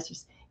climate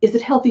crisis? Is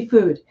it healthy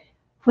food?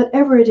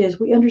 Whatever it is,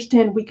 we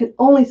understand we can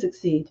only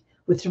succeed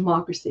with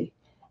democracy.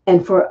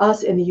 And for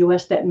us in the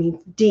US, that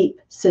means deep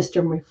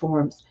system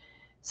reforms.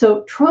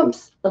 So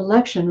Trump's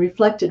election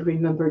reflected,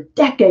 remember,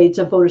 decades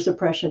of voter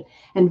suppression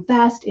and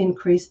vast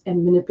increase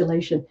in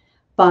manipulation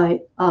by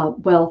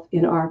wealth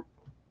in our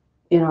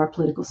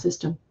political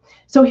system.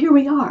 So here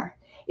we are,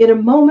 in a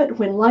moment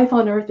when life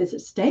on earth is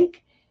at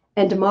stake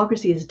and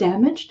democracy is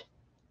damaged,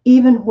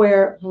 even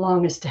where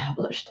long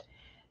established.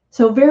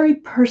 So very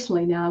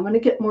personally now, I'm going to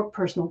get more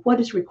personal. What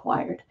is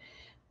required?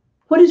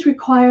 What is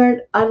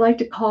required, I like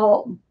to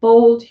call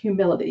bold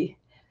humility.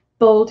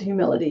 Bold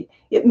humility.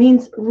 It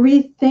means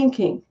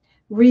rethinking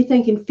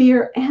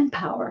fear and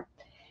power.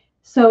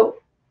 So,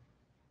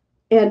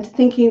 and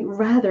thinking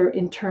rather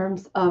in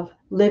terms of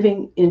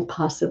living in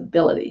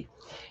possibility.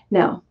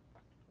 Now,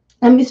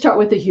 let me start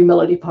with the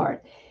humility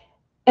part.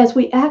 As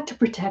we act to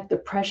protect the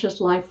precious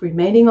life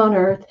remaining on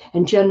earth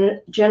and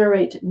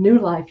generate new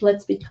life,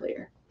 let's be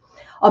clear.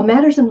 On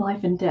matters in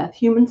life and death,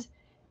 humans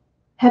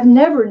have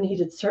never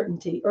needed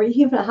certainty or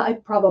even a high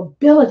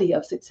probability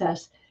of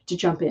success to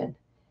jump in.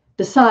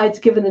 Besides,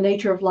 given the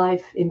nature of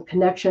life in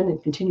connection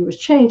and continuous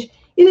change,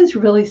 it is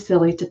really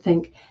silly to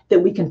think that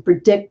we can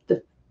predict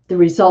the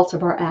results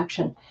of our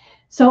action.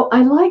 So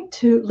I like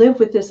to live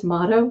with this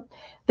motto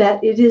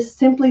that it is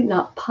simply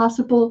not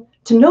possible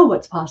to know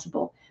what's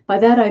possible. By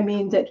that I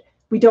mean that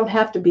we don't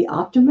have to be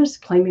optimists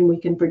claiming we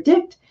can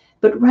predict,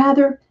 but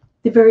rather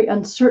the very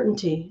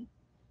uncertainty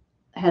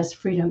has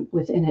freedom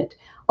within it.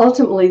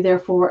 Ultimately,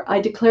 therefore, I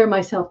declare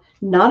myself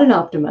not an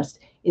optimist.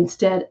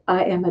 Instead,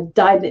 I am a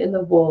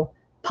dyed-in-the-wool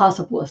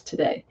possibilist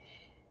today.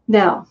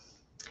 Now,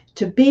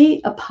 to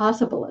be a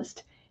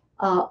possibilist,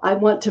 I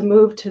want to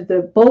move to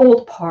the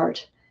bold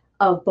part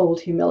of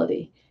bold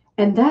humility.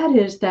 And that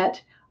is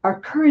that our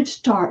courage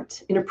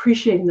starts in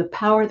appreciating the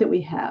power that we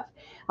have.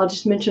 I'll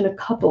just mention a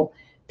couple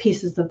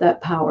pieces of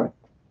that power.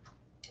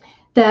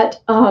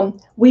 That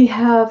we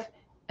have,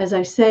 as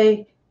I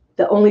say,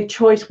 the only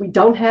choice we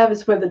don't have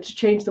is whether to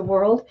change the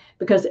world,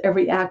 because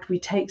every act we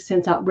take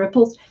sends out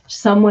ripples.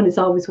 Someone is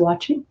always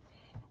watching.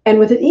 And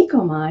with an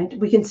eco mind,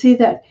 we can see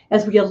that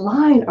as we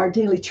align our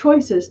daily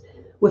choices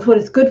with what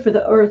is good for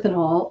the earth and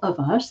all of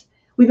us,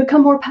 we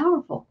become more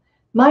powerful.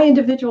 My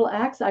individual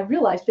acts, I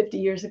realized 50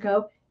 years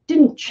ago,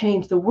 didn't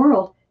change the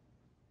world,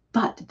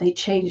 but they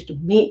changed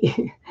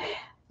me.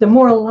 The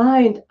more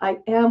aligned I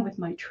am with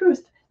my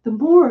truth, the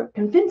more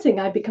convincing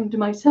I become to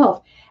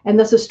myself, and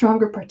thus a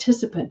stronger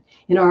participant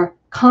in our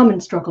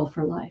common struggle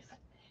for life.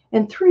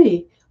 And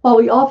three, while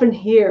we often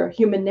hear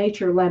human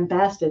nature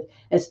lambasted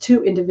as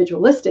too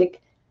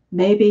individualistic,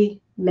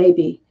 maybe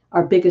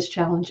our biggest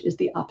challenge is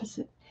the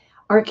opposite.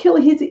 Our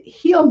Achilles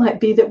heel might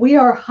be that we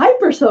are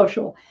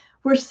hypersocial.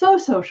 We're so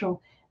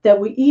social that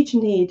we each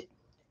need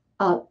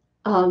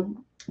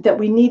that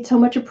we need so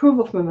much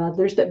approval from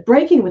others that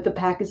breaking with the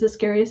pack is the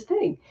scariest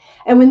thing.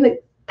 And when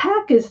the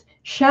pack is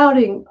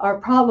shouting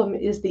our problem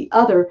is the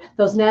other,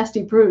 those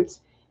nasty brutes,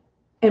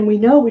 and we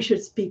know we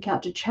should speak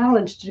out to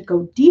challenge, to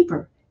go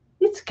deeper,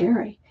 it's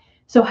scary.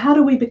 So how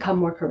do we become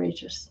more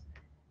courageous?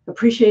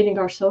 Appreciating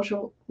our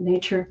social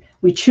nature,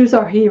 we choose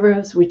our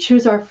heroes, we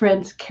choose our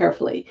friends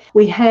carefully.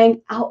 We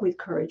hang out with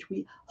courage,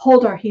 we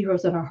hold our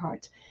heroes in our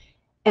hearts,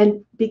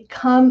 and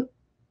become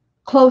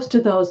close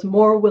to those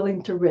more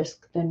willing to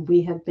risk than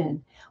we have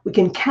been. We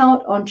can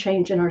count on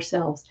change in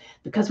ourselves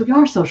because we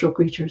are social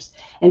creatures,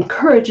 and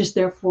courage is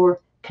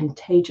therefore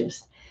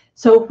contagious.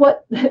 So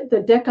what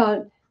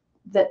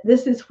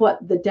this is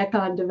what the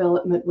Deccan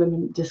development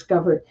women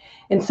discovered.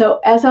 And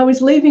so as I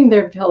was leaving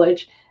their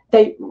village,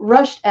 they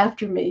rushed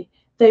after me.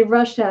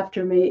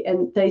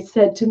 And they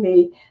said to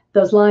me,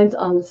 those lines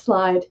on the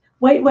slide,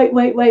 wait.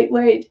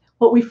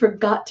 What we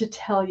forgot to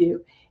tell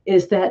you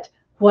is that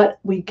what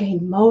we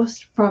gain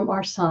most from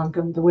our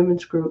Sangam, the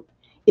women's group,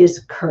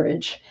 is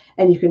courage.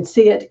 And you can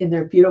see it in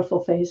their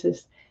beautiful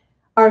faces.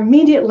 Our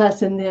immediate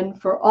lesson then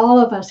for all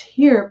of us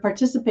here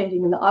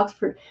participating in the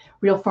Oxford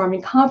Real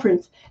Farming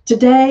Conference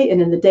today and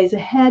in the days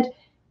ahead,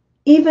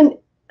 even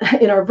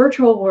in our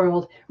virtual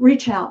world,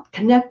 reach out,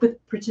 connect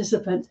with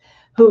participants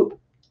who,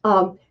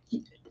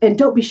 and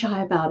don't be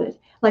shy about it.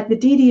 Like the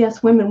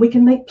DDS women, we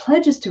can make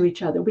pledges to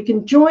each other. We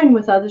can join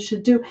with others to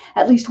do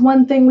at least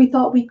one thing we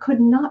thought we could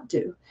not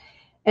do.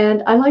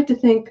 And I like to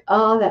think,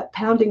 that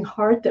pounding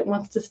heart that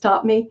wants to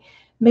stop me,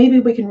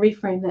 maybe we can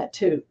reframe that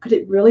too. Could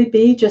it really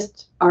be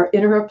just our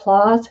inner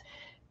applause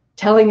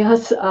telling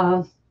us,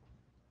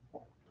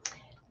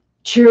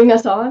 cheering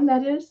us on,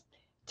 that is?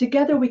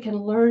 Together we can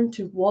learn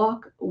to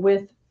walk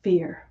with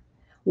fear.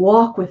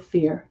 walk with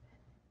fear,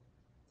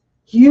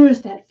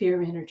 use that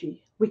fear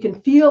energy. We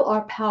can feel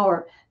our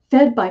power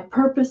fed by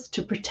purpose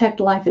to protect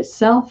life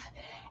itself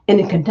and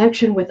in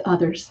connection with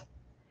others.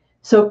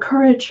 So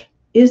courage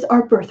is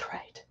our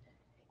birthright.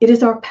 It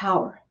is our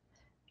power.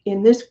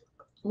 In this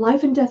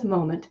life and death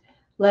moment,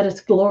 let us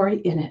glory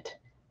in it.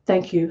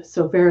 Thank you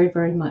so very,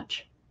 very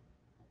much.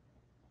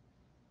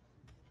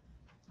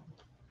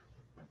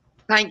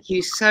 Thank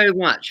you so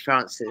much,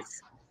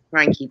 Frances.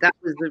 Frankie, that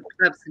was an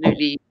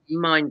absolutely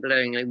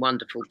mind-blowingly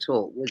wonderful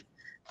talk with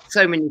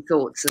so many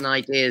thoughts and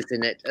ideas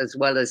in it, as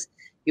well as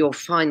your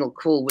final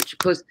call, which of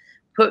course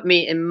put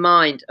me in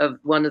mind of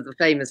one of the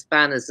famous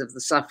banners of the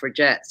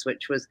suffragettes,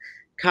 which was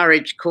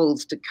 "Courage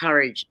calls to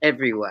courage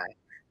everywhere,"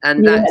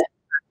 and that's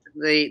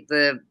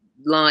the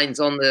lines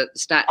on the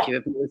statue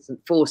of Millicent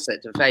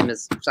Fawcett, a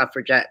famous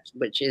suffragette,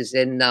 which is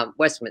in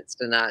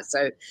Westminster now.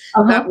 So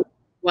that was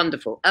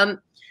wonderful.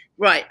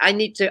 Right, I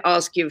need to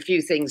ask you a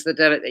few things that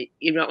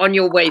on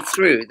your way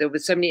through, there were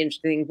so many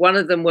interesting things. One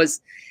of them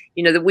was,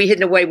 that we,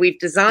 in a way, we've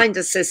designed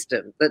a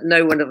system that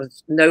no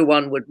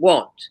one would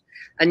want,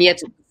 and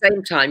yet at the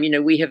same time,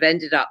 we have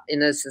ended up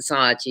in a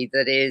society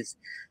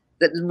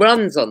that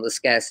runs on the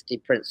scarcity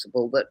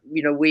principle. That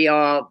we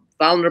are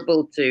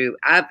vulnerable to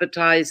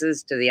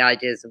advertisers, to the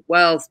ideas of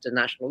wealth, to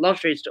national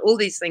lotteries, to all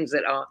these things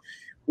that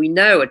we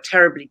know are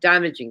terribly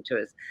damaging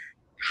to us.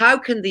 How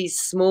can these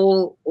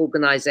small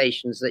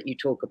organizations that you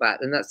talk about,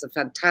 and that's a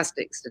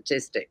fantastic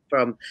statistic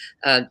from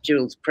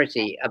Jules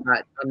Pretty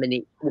about how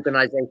many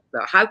organizations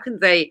there are, how can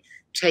they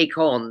take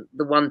on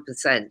the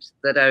 1%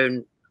 that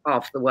own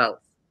half the wealth?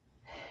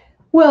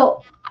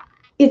 Well,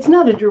 it's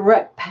not a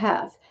direct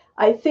path.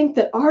 I think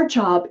that our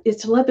job is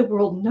to let the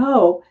world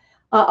know,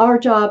 our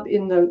job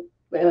in the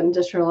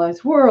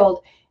industrialized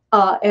world,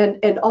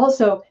 and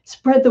also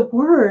spread the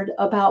word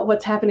about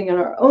what's happening in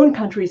our own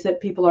countries that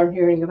people aren't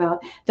hearing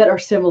about that are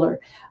similar.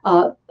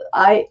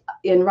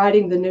 In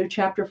writing the new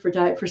chapter for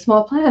Diet for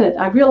Small Planet,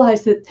 I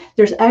realized that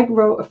there's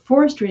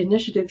agroforestry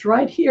initiatives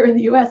right here in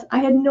the US I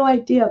had no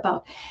idea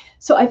about.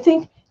 So I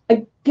think,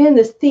 again,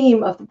 this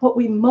theme of what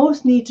we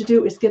most need to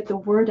do is get the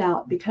word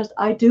out, because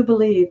I do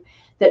believe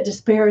that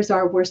despair is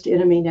our worst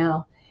enemy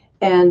now.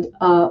 And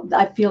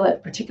I feel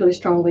that particularly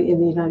strongly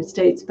in the United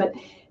States. But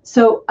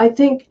so I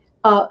think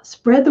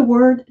spread the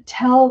word,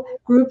 tell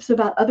groups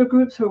about other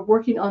groups who are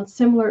working on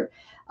similar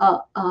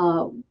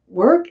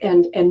work,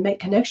 and make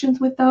connections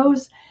with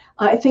those.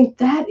 I think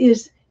that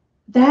is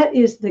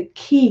the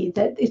key.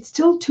 That it's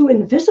still too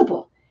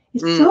invisible.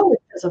 It's so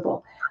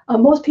invisible.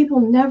 Most people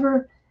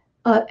never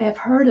have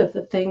heard of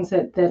the things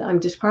that I'm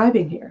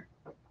describing here.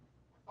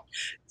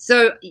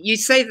 So you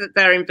say that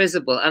they're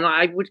invisible, and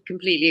I would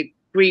completely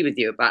agree with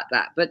you about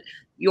that. But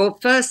your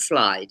first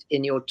slide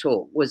in your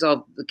talk was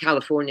of the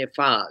California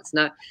fires.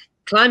 Now,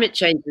 climate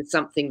change is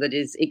something that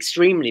is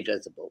extremely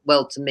visible,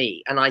 well, to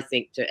me, and I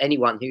think to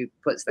anyone who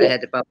puts their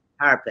head above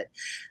the parapet.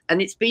 And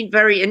it's been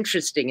very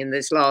interesting in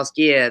this last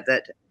year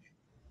that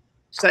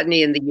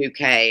certainly in the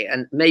UK,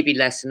 and maybe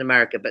less in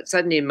America, but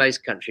certainly in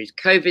most countries,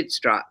 COVID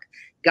struck.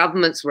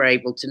 Governments were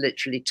able to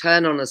literally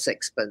turn on a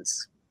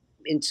sixpence,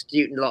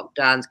 institute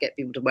lockdowns, get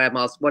people to wear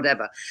masks,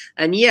 whatever.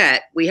 And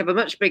yet we have a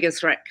much bigger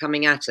threat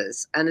coming at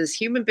us. And as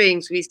human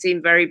beings, we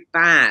seem very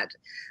bad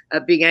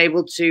at being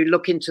able to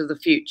look into the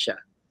future.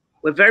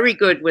 We're very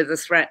good with a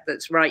threat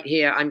that's right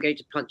here, I'm going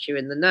to punch you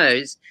in the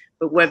nose,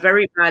 but we're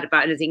very bad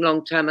about anything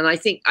long term. And I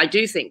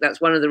do think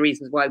that's one of the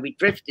reasons why we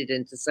drifted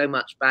into so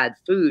much bad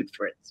food,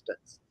 for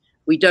instance.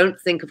 We don't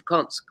think of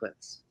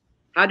consequence.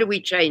 How do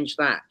we change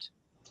that?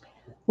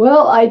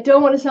 Well, I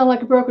don't want to sound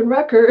like a broken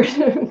record,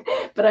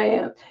 but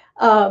I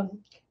am.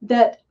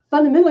 That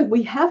fundamentally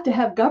we have to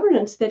have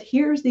governance that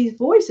hears these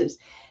voices.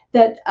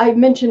 That I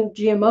mentioned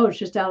GMOs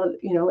just out of,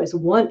 as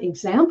one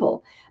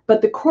example,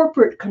 but the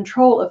corporate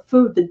control of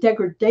food, the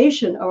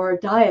degradation of our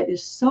diet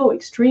is so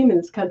extreme in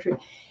this country.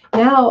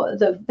 Now,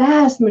 the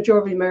vast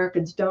majority of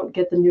Americans don't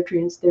get the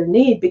nutrients they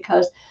need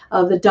because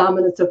of the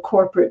dominance of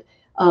corporate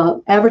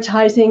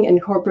advertising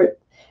and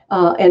corporate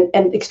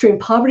and extreme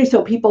poverty.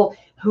 So people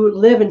who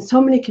live in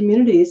so many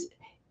communities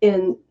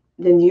in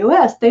the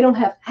US, they don't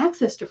have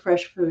access to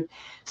fresh food.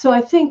 So I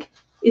think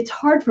it's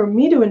hard for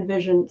me to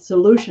envision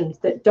solutions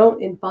that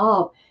don't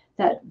involve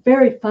that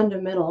very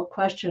fundamental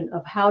question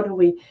of how do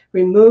we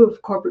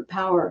remove corporate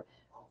power.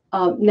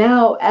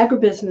 Now,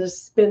 agribusiness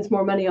spends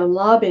more money on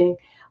lobbying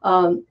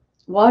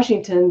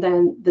Washington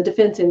than the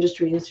defense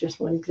industry is just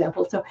one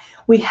example. So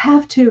we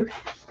have to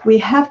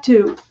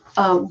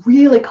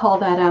really call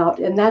that out.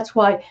 And that's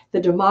why the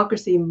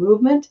democracy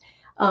movement,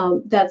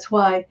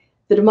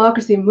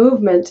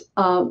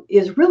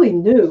 is really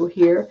new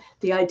here.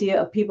 The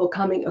idea of people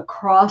coming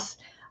across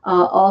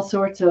all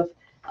sorts of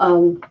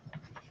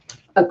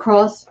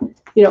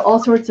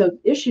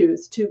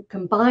issues to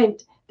combine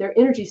their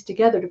energies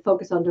together to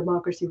focus on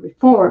democracy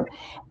reform,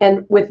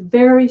 and with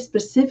very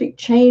specific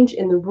change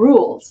in the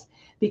rules,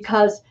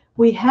 because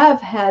we have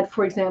had,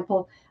 for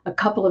example, a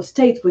couple of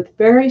states with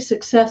very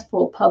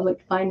successful public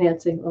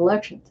financing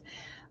elections,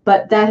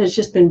 but that has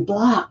just been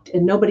blocked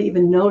and nobody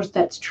even knows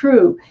that's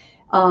true.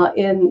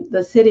 In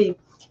the city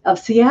of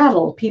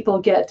Seattle, people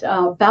get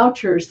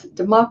vouchers,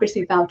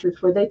 democracy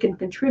vouchers, where they can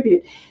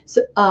contribute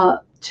to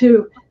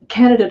a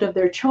candidate of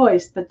their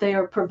choice, but they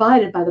are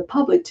provided by the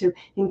public to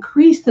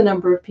increase the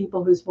number of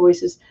people whose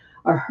voices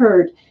are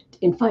heard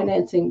in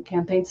financing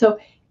campaigns. So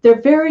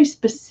they're very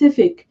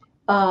specific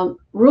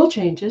rule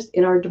changes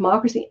in our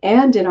democracy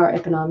and in our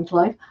economic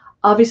life.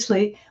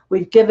 Obviously,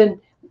 we've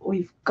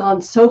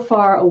gone so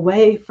far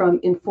away from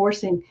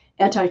enforcing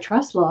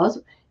antitrust laws,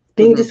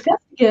 being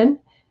discussed again.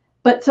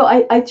 But so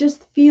I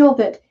just feel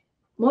that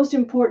most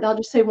important, I'll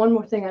just say one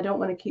more thing. I don't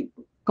want to keep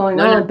going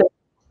on, but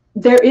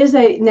there is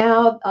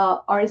now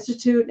our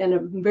institute, and a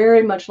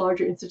very much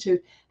larger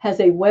institute, has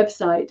a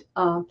website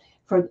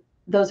for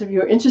those of you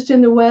who are interested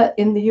in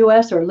the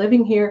U.S. or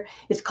living here.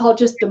 It's called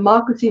just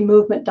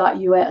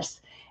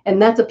democracymovement.us. And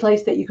that's a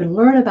place that you can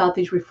learn about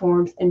these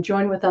reforms and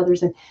join with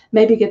others and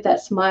maybe get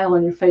that smile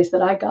on your face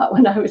that I got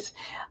when I was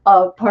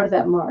part of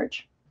that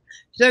march.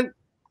 So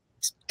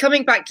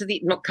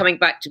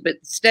but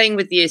staying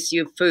with the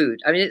issue of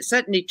food. I mean, it's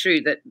certainly true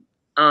that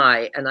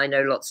I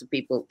know lots of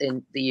people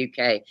in the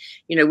UK,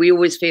 we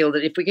always feel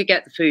that if we could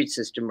get the food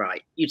system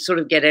right, you'd sort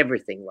of get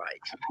everything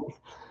right.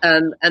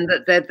 And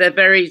that they're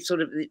very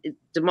sort of,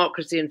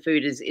 democracy and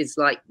food is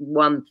like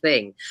one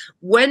thing.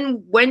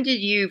 When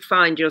did you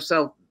find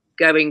yourself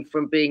going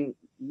from being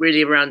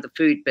really around the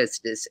food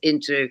business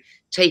into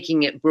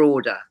taking it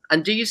broader?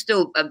 And do you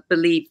still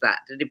believe that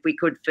if we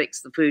could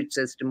fix the food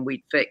system,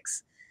 we'd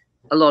fix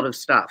a lot of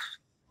stuff?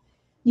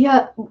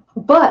 Yeah,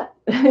 but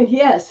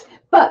yes,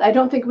 but I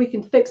don't think we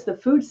can fix the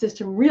food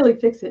system, really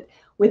fix it,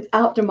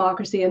 without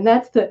democracy. And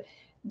that's the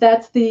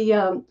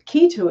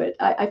key to it.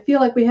 I feel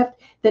like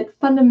that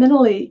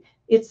fundamentally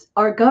it's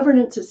our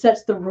governance that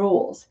sets the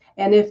rules.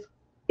 And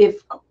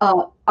if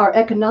our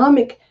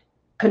economic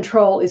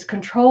control is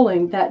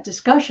controlling that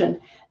discussion,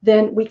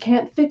 then we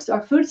can't fix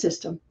our food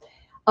system.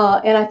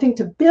 And I think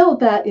to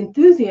build that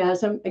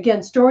enthusiasm,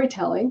 again,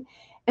 storytelling.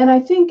 And I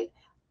think,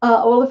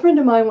 a friend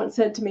of mine once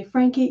said to me,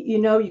 Frankie,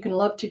 you can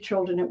love two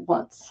children at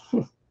once.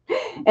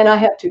 And I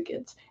have two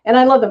kids and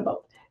I love them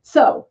both.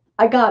 So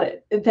I got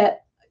it,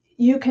 that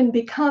you can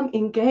become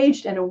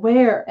engaged and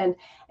aware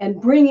and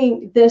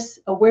bringing this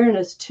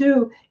awareness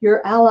to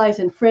your allies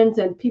and friends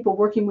and people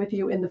working with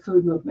you in the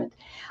food movement,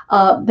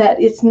 that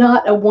it's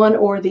not a one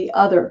or the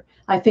other.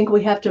 I think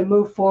we have to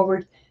move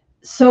forward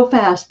so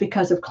fast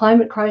because of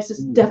climate crisis.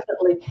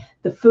 Definitely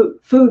the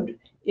food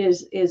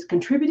is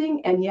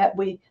contributing, and yet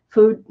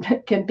food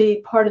can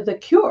be part of the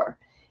cure.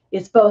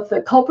 It's both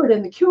the culprit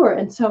and the cure.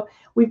 And so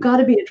we've got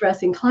to be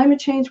addressing climate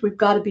change. We've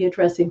got to be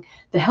addressing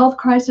the health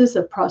crisis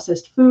of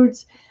processed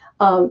foods.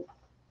 And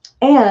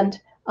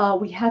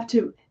we have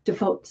to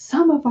devote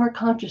some of our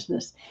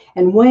consciousness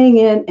and weighing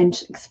in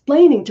and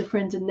explaining to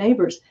friends and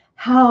neighbors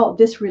how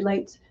this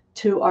relates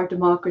to our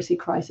democracy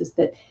crisis.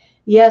 That,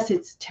 yes,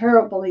 it's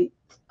terribly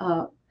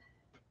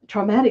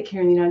traumatic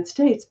here in the United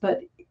States,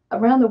 but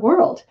around the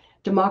world,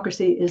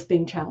 democracy is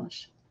being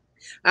challenged.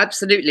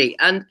 Absolutely.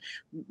 And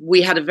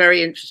we had a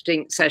very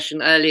interesting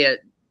session earlier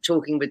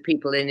talking with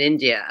people in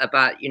India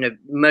about,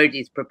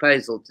 Modi's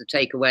proposal to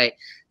take away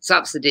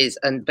subsidies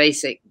and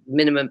basic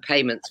minimum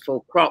payments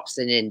for crops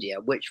in India,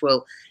 which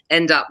will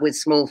end up with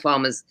small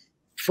farmers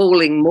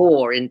falling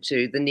more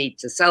into the need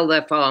to sell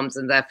their farms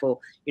and therefore,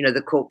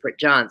 the corporate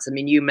giants. I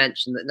mean, you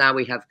mentioned that now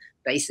we have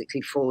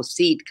basically 4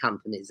 seed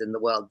companies in the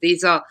world.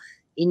 These are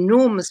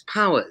enormous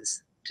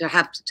powers to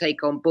have to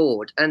take on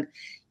board. And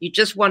you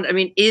just wonder, I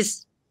mean,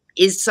 is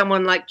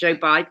someone like Joe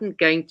Biden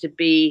going to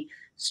be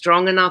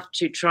strong enough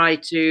to try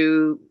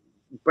to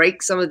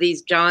break some of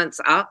these giants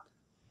up?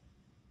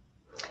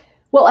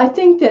 Well, I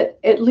think that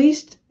at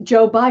least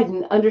Joe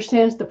Biden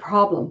understands the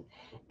problem,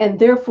 and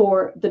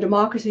therefore the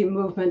democracy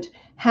movement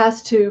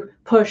has to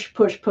push.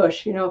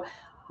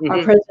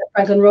 Our president,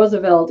 Franklin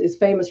Roosevelt, is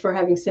famous for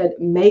having said,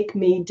 make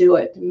me do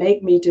it,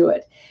 make me do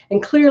it.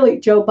 And clearly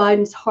Joe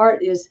Biden's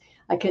heart is,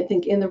 I can't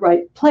think, in the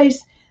right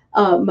place.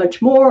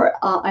 Much more.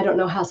 I don't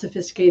know how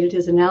sophisticated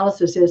his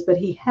analysis is, but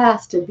he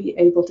has to be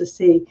able to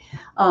see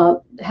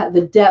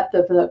the depth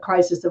of the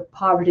crisis of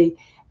poverty,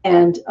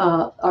 and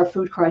our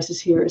food crisis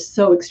here is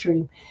so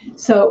extreme.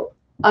 So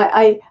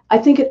I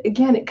think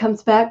it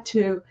comes back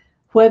to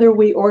whether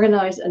we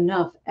organize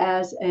enough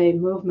as a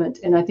movement,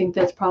 and I think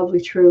that's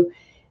probably true,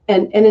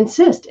 and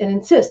insist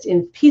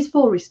in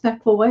peaceful,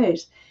 respectful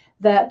ways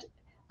that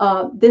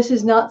this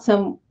is not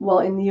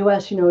in the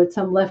U.S., it's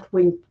some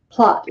left-wing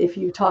plot if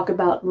you talk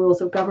about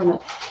rules of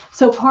government.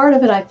 So part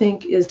of it, I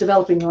think, is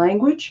developing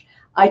language.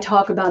 I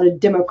talk about a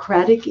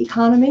democratic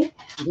economy,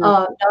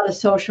 not a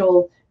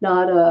social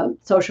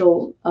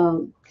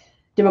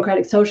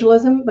democratic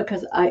socialism,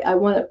 because I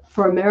want it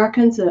for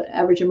Americans,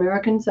 average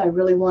Americans. I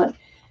really want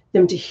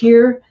them to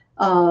hear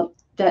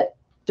that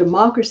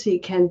democracy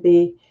can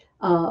be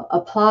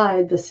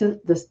applied.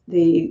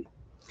 The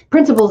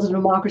principles of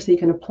democracy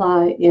can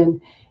apply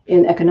in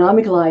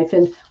economic life.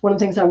 And one of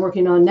the things I'm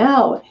working on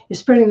now is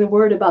spreading the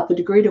word about the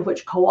degree to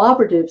which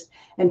cooperatives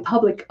and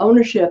public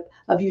ownership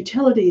of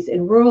utilities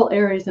in rural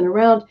areas and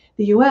around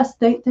the U.S.,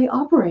 they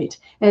operate.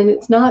 And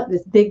it's not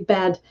this big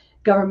bad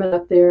government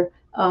up there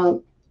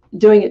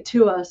doing it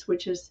to us,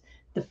 which is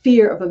the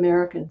fear of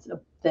Americans,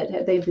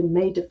 that they've been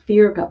made to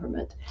fear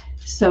government.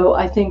 So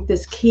I think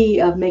this key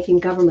of making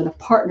government a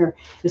partner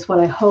is what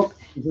I hope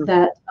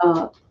that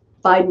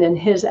Biden and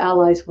his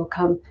allies will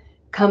come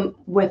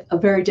with a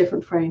very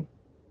different frame.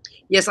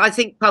 Yes, I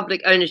think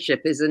public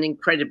ownership is an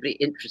incredibly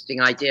interesting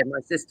idea.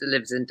 My sister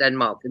lives in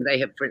Denmark, and they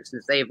have, for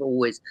instance, they have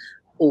always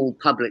all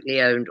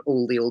publicly owned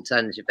all the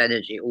alternative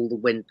energy, all the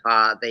wind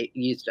power. They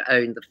used to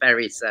own the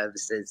ferry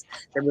services.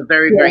 They were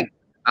very, very good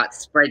at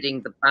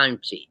spreading the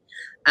bounty.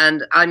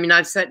 And I mean,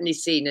 I've certainly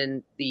seen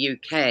in the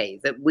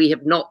UK that we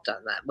have not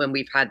done that when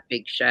we've had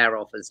big share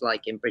offers,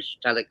 like in British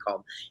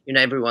Telecom. You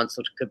know, everyone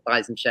sort of could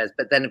buy some shares,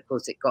 but then of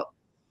course it got,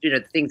 you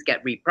know, things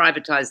get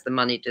reprivatized, the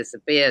money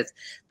disappears.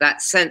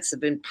 That sense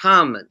of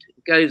empowerment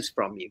goes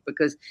from you,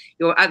 because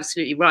you're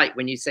absolutely right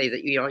when you say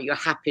that you're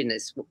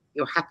happiest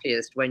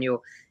when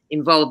you're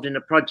involved in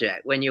a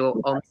project, when you're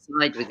on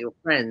side with your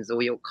friends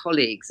or your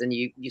colleagues, and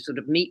you sort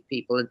of meet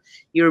people and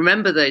you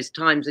remember those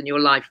times in your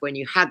life when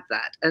you had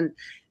that. And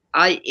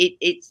I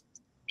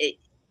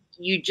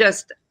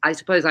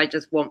suppose I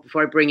just want,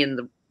 before I bring in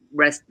the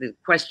rest of the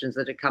questions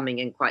that are coming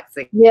in quite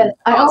thick. Yes,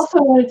 I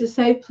also wanted to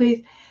say,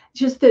 please,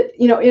 just that,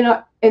 you know,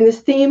 in this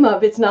theme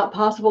of it's not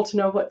possible to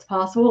know what's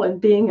possible and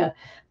being a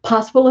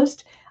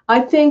possibilist, I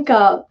think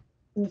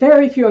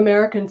very few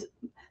Americans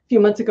a few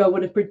months ago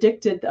would have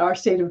predicted that our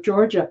state of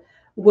Georgia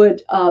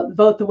would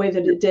vote the way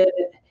that it did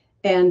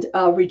and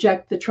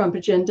reject the Trump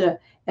agenda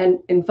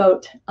and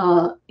vote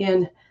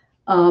in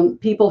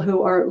people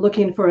who are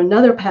looking for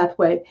another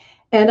pathway.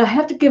 And I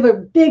have to give a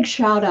big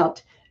shout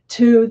out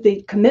to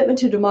the commitment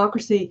to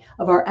democracy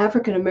of our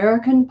African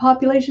American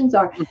populations.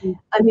 I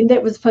mean,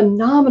 that was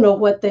phenomenal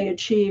what they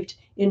achieved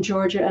in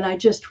Georgia. And I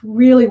just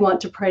really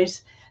want to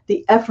praise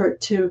the effort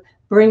to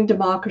bring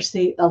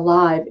democracy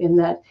alive in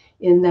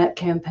that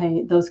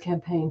campaign, those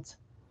campaigns.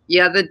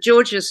 Yeah, the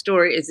Georgia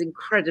story is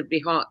incredibly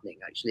heartening,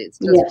 actually. It's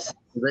just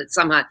that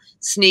somehow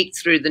sneaked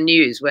through the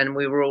news when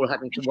we were all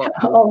having to watch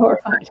on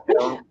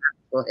Capitol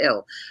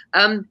Hill.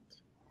 I'm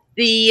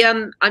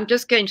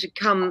just going to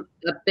come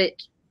a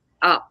bit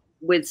up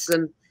with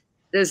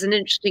there's an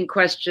interesting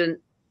question,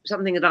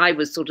 something that I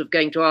was sort of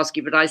going to ask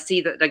you, but I see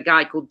that a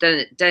guy called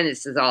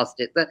Dennis has asked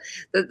it.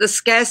 The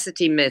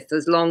scarcity myth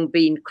has long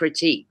been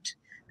critiqued,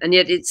 and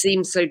yet it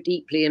seems so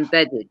deeply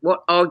embedded.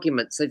 What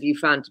arguments have you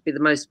found to be the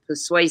most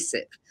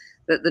persuasive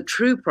that the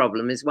true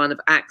problem is one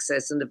of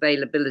access and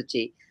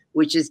availability,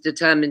 which is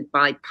determined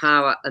by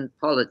power and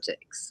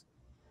politics?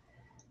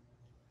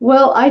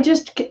 Well, I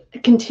just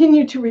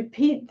continue to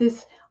repeat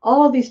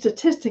all of these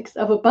statistics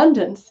of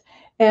abundance.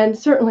 And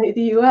certainly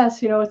the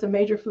U.S., you know, is a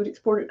major food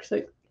exporter,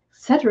 et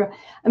cetera.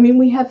 I mean,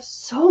 we have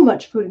so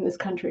much food in this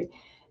country,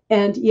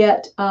 and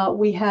yet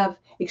we have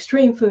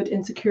extreme food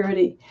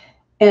insecurity.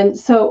 And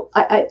so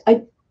I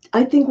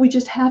think we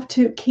just have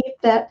to keep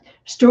that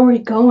story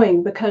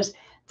going, because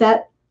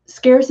that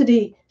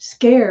scarcity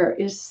scare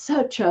is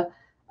such a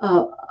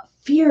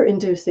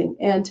fear-inducing.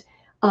 And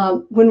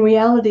when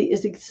reality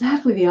is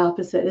exactly the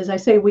opposite. As I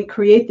say, we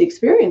create the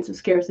experience of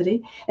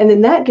scarcity, and then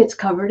that gets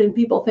covered, and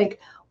people think,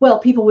 well,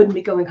 people wouldn't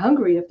be going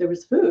hungry if there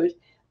was food,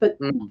 but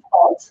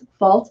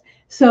false.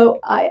 So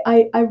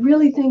I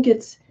really think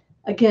it's,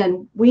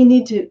 again, we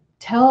need to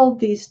tell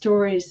these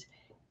stories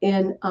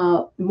in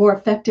more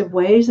effective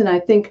ways. And I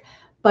think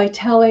by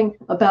telling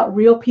about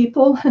real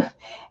people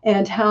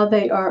and how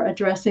they are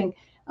addressing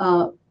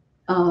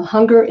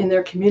hunger in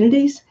their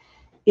communities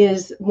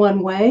is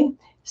one way.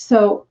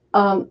 So,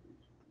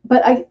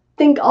 but I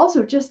think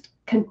also just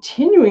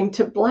continuing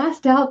to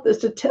blast out the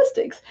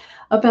statistics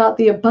about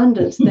the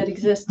abundance that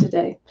exists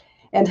today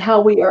and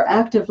how we are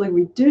actively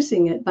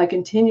reducing it by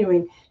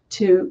continuing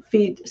to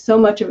feed so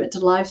much of it to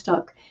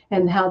livestock,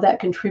 and how that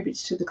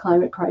contributes to the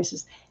climate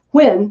crisis.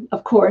 When,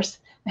 of course,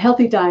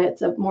 healthy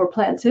diets of more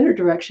plant-centered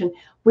direction,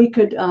 we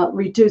could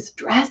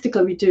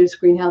drastically reduce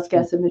greenhouse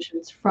gas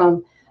emissions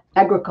from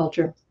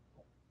agriculture.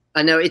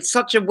 I know it's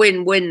such a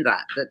win-win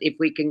that if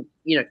we can,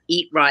 you know,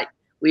 eat right,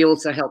 we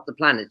also help the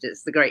planet.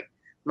 It's the great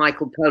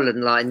Michael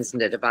Pollan line,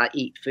 isn't it, about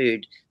eat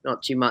food,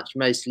 not too much,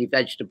 mostly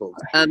vegetables.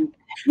 And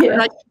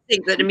I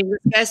think that, I mean, the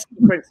scarcity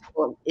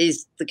principle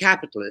is the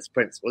capitalist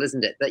principle,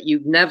 isn't it? That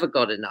you've never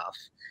got enough.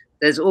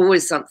 There's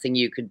always something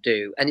you could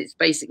do, and it's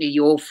basically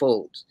your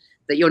fault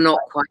that you're not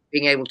quite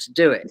being able to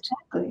do it.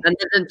 And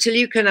then until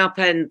you can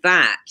upend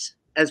that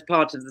as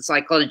part of the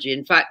psychology,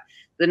 in fact,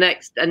 the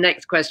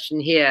next question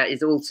here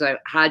is also,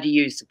 how do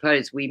you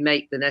suppose we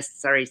make the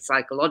necessary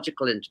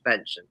psychological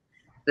intervention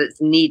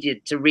that's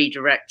needed to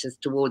redirect us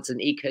towards an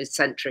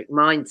ecocentric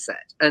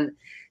mindset? And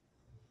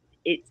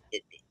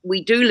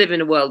we do live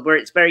in a world where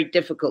it's very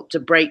difficult to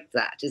break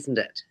that, isn't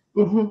it?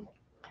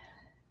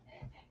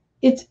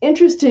 It's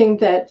interesting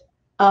that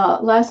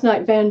last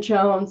night Van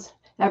Jones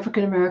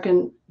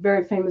African-American,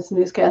 very famous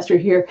newscaster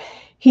here.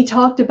 He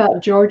talked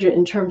about Georgia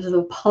in terms of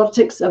the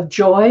politics of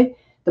joy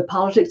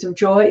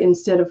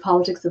instead of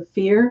politics of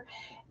fear.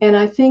 And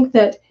I think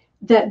that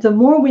the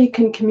more we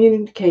can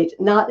communicate,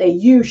 not a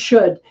you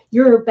should,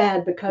 you're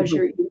bad because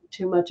you're eating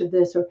too much of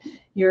this or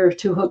you're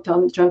too hooked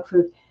on junk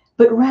food,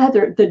 but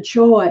rather the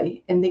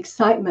joy and the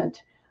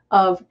excitement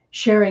of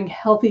sharing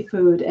healthy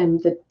food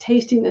and the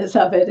tastiness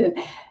of it, and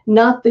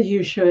not the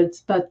you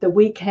shoulds, but the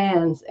we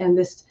cans and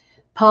this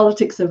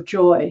politics of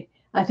joy.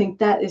 I think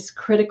that is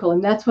critical.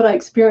 And that's what I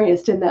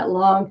experienced in that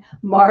long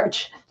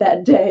march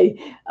that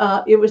day.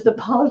 It was the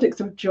politics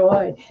of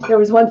joy. There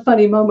was one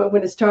funny moment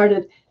when it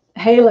started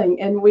hailing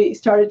and we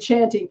started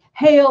chanting,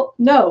 hail,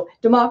 no,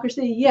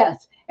 democracy,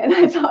 yes. And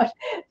I thought,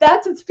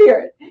 that's a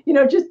spirit,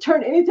 just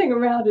turn anything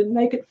around and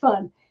make it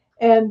fun.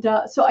 And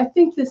so I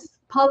think this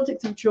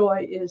politics of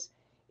joy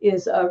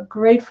is a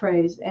great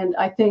phrase. And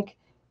I think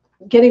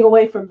getting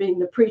away from being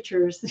the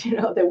preachers,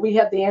 that we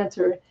have the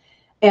answer,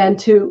 and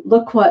to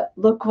look what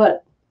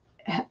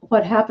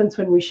happens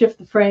when we shift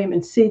the frame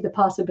and see the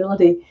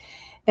possibility.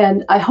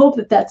 And I hope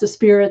that that's a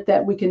spirit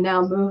that we can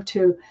now move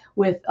to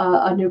with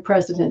a new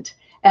president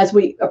as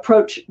we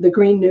approach the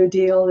Green New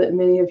Deal that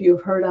many of you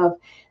have heard of,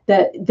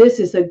 that this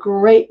is a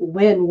great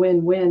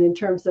win-win-win in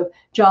terms of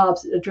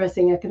jobs,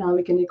 addressing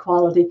economic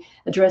inequality,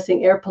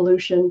 addressing air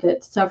pollution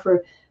that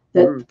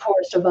the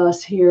poorest of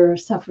us here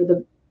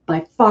suffer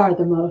by far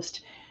the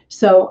most.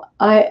 So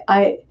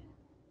I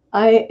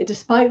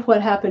despite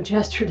what happened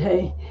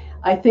yesterday,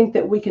 I think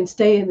that we can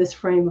stay in this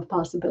frame of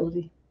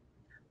possibility.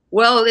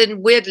 Well,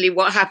 and weirdly,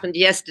 what happened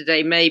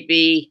yesterday may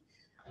be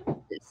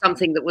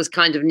something that was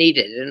kind of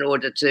needed in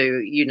order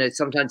to,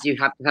 sometimes you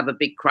have to have a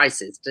big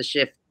crisis to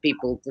shift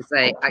people to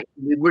say,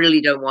 we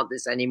really don't want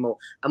this anymore,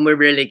 and we're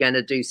really going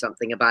to do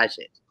something about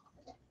it.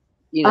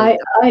 I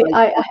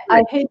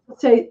hate to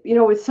say,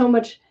 with so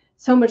much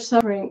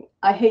suffering,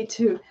 I hate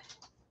to,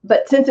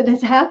 but since it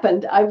has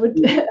happened, I would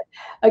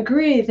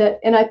agree that,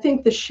 and I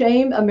think the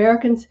shame,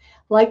 Americans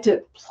like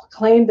to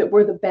claim that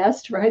we're the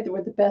best, right? That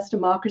we're the best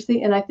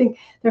democracy. And I think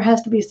there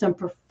has to be some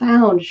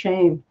profound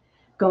shame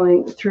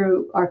going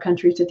through our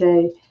country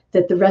today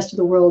that the rest of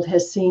the world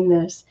has seen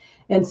this.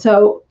 And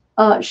so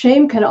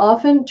shame can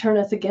often turn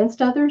us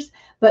against others,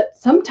 but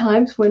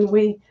sometimes when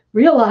we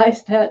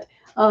realize that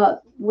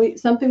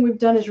something we've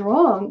done is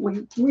wrong,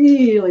 we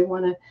really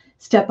want to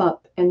step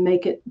up and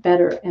make it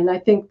better. And I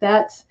think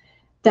that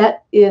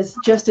is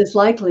just as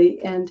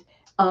likely. And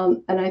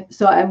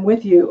so I'm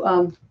with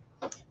you.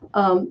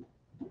 That's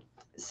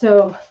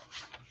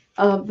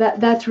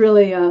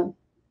really a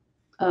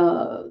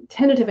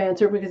tentative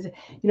answer because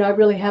I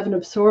really haven't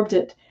absorbed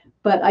it,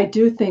 but I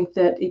do think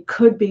that it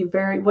could be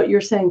what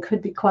you're saying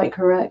could be quite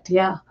correct.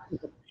 Yeah.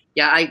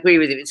 Yeah, I agree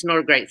with you. It's not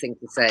a great thing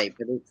to say,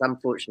 but it's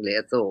unfortunately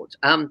a thought.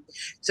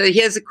 So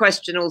here's a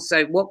question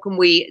also.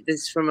 This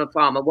is from a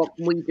farmer, what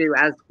can we do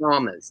as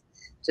farmers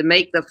to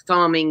make the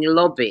farming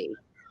lobby,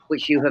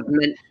 which you have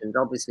mentioned,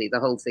 obviously, the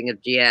whole thing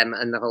of GM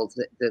and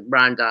the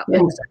Roundup.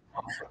 Yeah.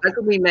 How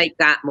can we make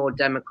that more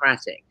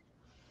democratic?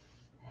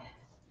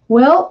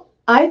 Well,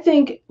 I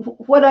think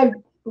what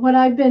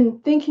I've been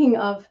thinking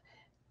of,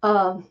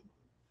 I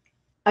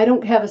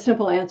don't have a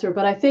simple answer,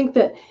 but I think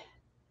that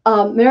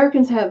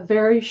Americans have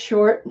very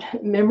short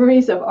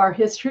memories of our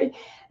history.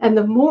 And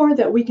the more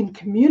that we can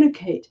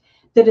communicate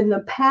that in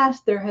the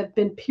past there have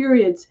been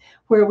periods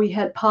where we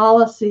had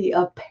policy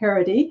of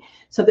parity,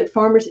 so that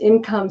farmers'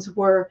 incomes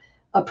were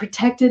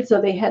protected, so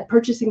they had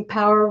purchasing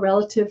power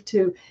relative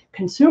to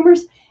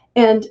consumers,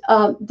 and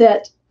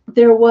that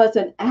there was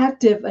an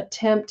active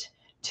attempt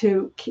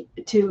to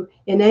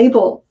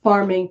enable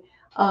farming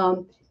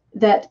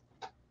that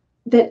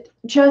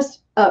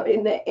just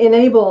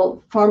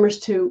enable farmers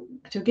to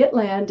get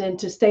land and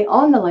to stay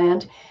on the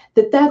land.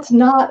 That's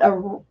not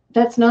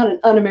an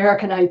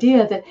un-American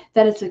idea,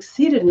 that has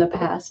succeeded in the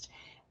past.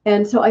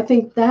 And so I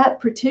think that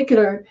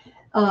particular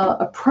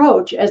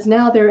approach, as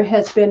now there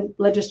has been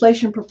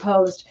legislation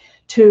proposed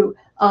to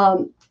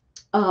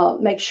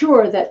make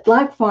sure that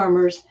Black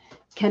farmers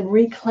can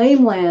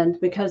reclaim land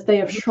because they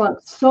have shrunk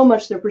so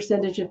much their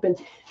percentage. There have been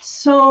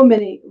so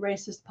many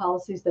racist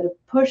policies that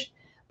have pushed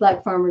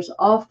Black farmers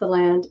off the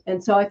land.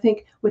 And so I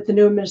think with the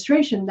new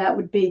administration, that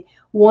would be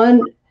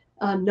one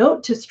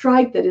note to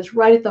strike that is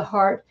right at the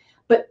heart.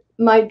 But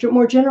my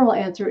more general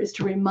answer is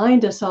to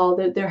remind us all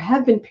that there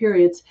have been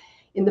periods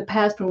in the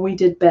past when we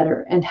did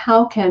better. And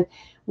how can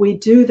we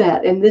do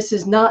that? And this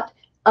is not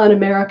an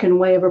American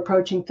way of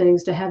approaching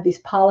things, to have these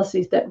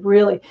policies that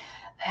really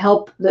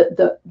help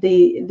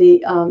really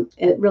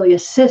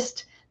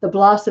assist the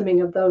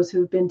blossoming of those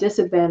who've been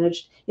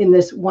disadvantaged in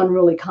this one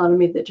rule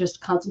economy that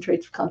just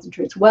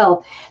concentrates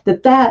wealth.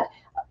 That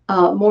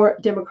more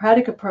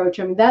democratic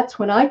approach. I mean, that's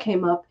when I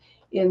came up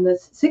in the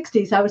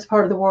 60s. I was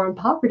part of the War on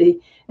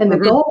Poverty, and the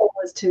goal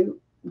was to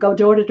go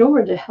door to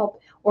door to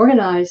help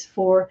organize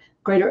for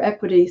greater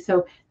equity.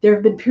 So there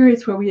have been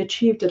periods where we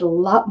achieved it a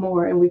lot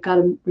more, and we've got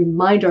to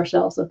remind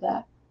ourselves of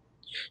that.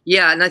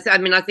 Yeah, and I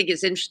mean, I think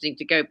it's interesting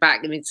to go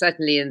back. I mean,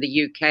 certainly in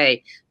the UK,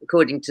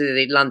 according to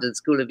the London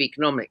School of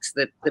Economics,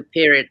 the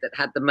period that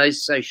had the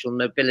most social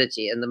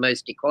mobility and the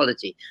most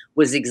equality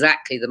was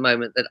exactly the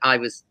moment that I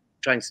was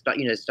trying to start,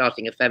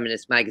 starting a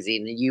feminist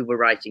magazine, and you were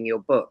writing your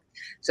book.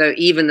 So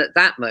even at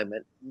that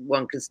moment,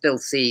 one can still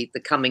see the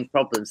coming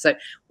problems. So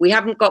we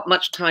haven't got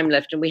much time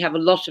left, and we have a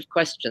lot of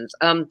questions.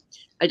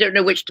 I don't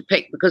know which to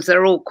pick because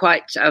they're all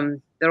quite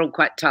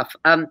tough.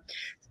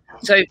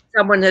 So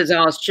someone has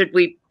asked, should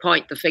we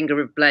point the finger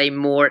of blame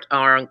more at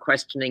our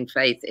unquestioning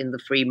faith in the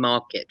free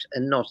market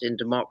and not in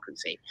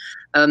democracy?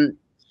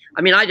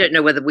 I mean, I don't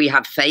know whether we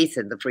have faith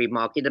in the free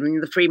market. I mean,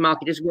 the free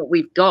market is what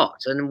we've got.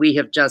 And we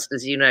have just,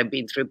 as you know,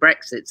 been through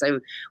Brexit. So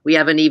we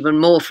have an even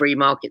more free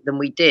market than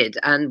we did.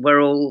 And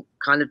we're all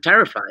kind of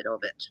terrified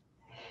of it.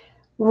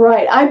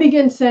 Right. I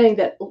begin saying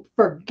that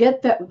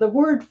forget that the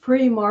word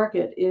free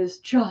market is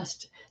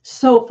just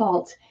so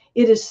false.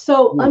 It is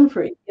so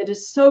unfree. It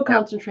is so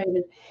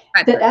concentrated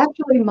that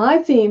actually my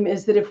theme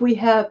is that if we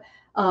have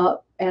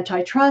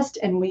antitrust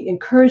and we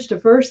encourage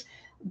diverse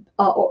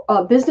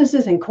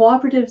businesses and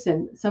cooperatives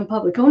and some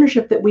public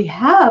ownership, that we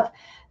have,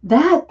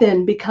 that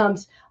then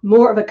becomes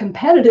more of a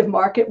competitive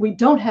market. We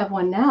don't have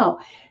one now.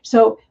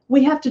 So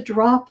we have to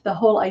drop the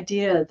whole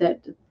idea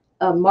that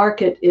a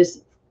market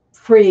is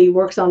free,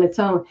 works on its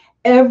own.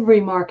 Every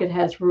market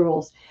has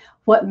rules.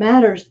 What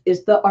matters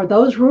is are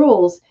those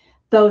rules,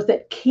 those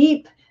that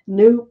keep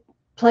new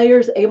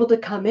players able to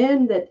come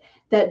in, that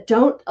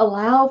don't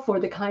allow for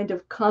the kind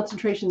of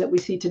concentration that we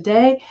see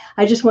today.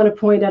 I just want to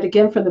point out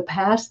again from the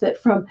past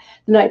that from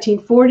the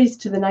 1940s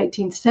to the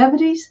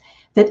 1970s,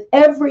 that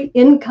every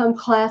income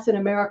class in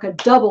America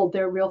doubled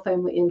their real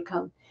family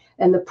income,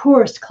 and the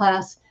poorest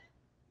class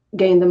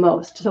gained the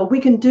most. So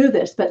we can do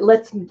this, but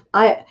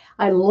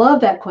I love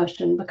that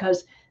question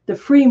because the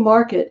free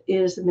market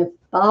is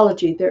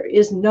mythology. There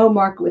is no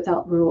market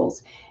without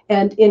rules.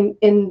 And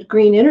in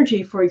green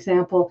energy, for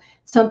example,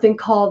 something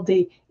called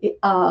the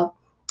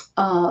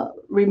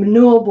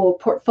renewable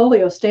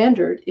portfolio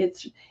standard.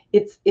 It's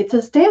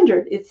a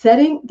standard. It's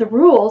setting the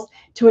rules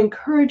to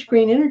encourage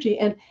green energy,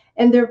 and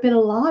there have been a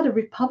lot of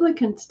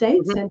Republican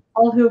states and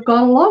all who have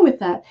gone along with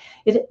that.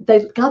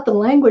 They've got the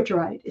language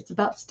right. It's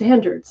about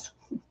standards.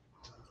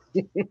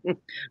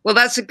 Well,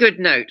 that's a good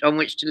note on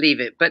which to leave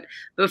it. But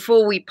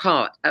before we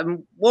part,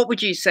 what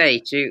would you say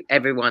to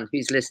everyone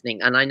who's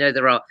listening? And I know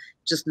there are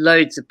just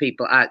loads of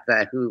people out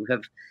there who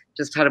have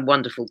just had a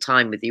wonderful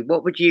time with you.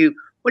 What do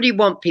you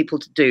want people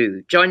to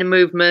do? Join a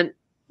movement,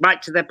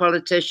 write to their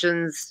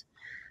politicians,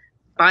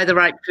 buy the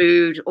right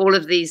food, all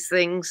of these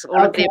things,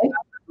 all of the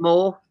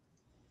more?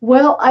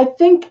 Well, I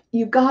think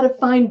you got to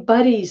find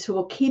buddies who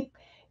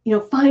will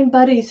find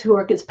buddies who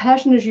are as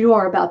passionate as you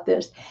are about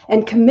this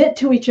and commit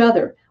to each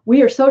other.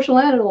 We are social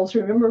animals,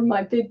 remember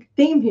my big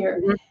theme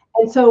here.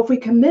 And so if we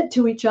commit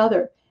to each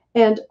other,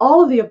 and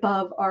all of the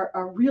above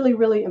are really,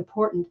 really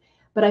important.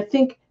 But I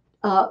think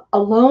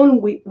alone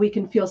we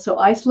can feel so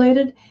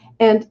isolated.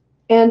 And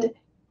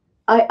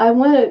I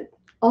want to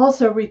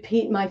also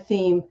repeat my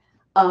theme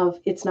of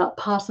it's not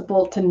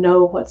possible to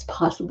know what's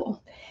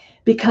possible,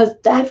 because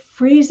that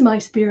frees my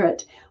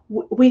spirit.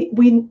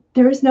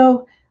 There is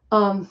no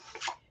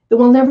that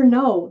we'll never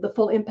know the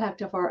full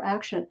impact of our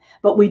action,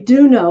 but we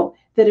do know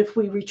that if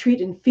we retreat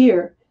in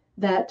fear,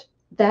 that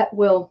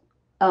will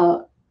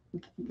the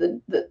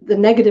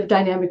negative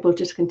dynamic will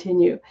just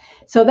continue.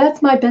 So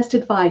that's my best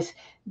advice.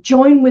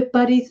 Join with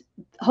buddies.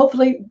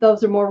 Hopefully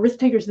those are more risk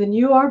takers than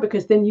you are,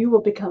 because then you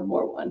will become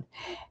more one,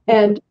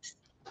 and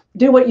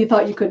do what you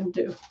thought you couldn't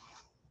do.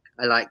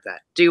 I like that.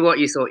 Do what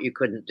you thought you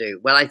couldn't do.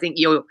 Well, I think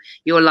your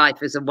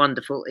life is a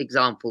wonderful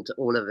example to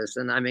all of us,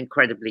 and I'm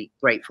incredibly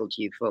grateful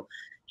to you for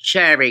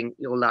sharing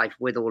your life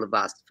with all of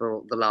us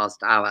for the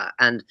last hour.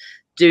 And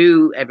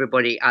do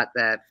everybody out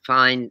there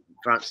find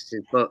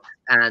Frances's book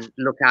and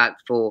look out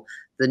for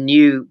the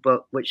new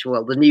book,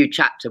 the new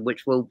chapter,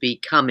 which will be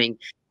coming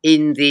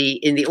in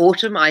the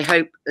autumn, I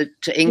hope,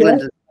 to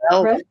England as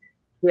well. Right.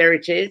 Here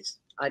it is.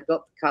 I've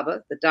got the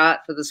cover, The Diet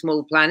for the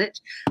Small Planet.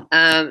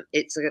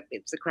 It's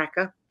a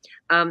cracker.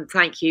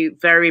 Thank you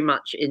very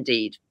much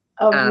indeed.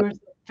 Oh, you're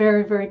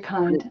very, very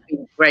kind. It's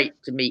been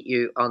great to meet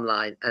you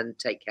online, and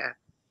take care.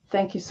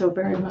 Thank you so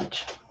very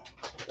much.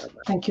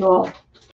 Bye-bye. Thank you all.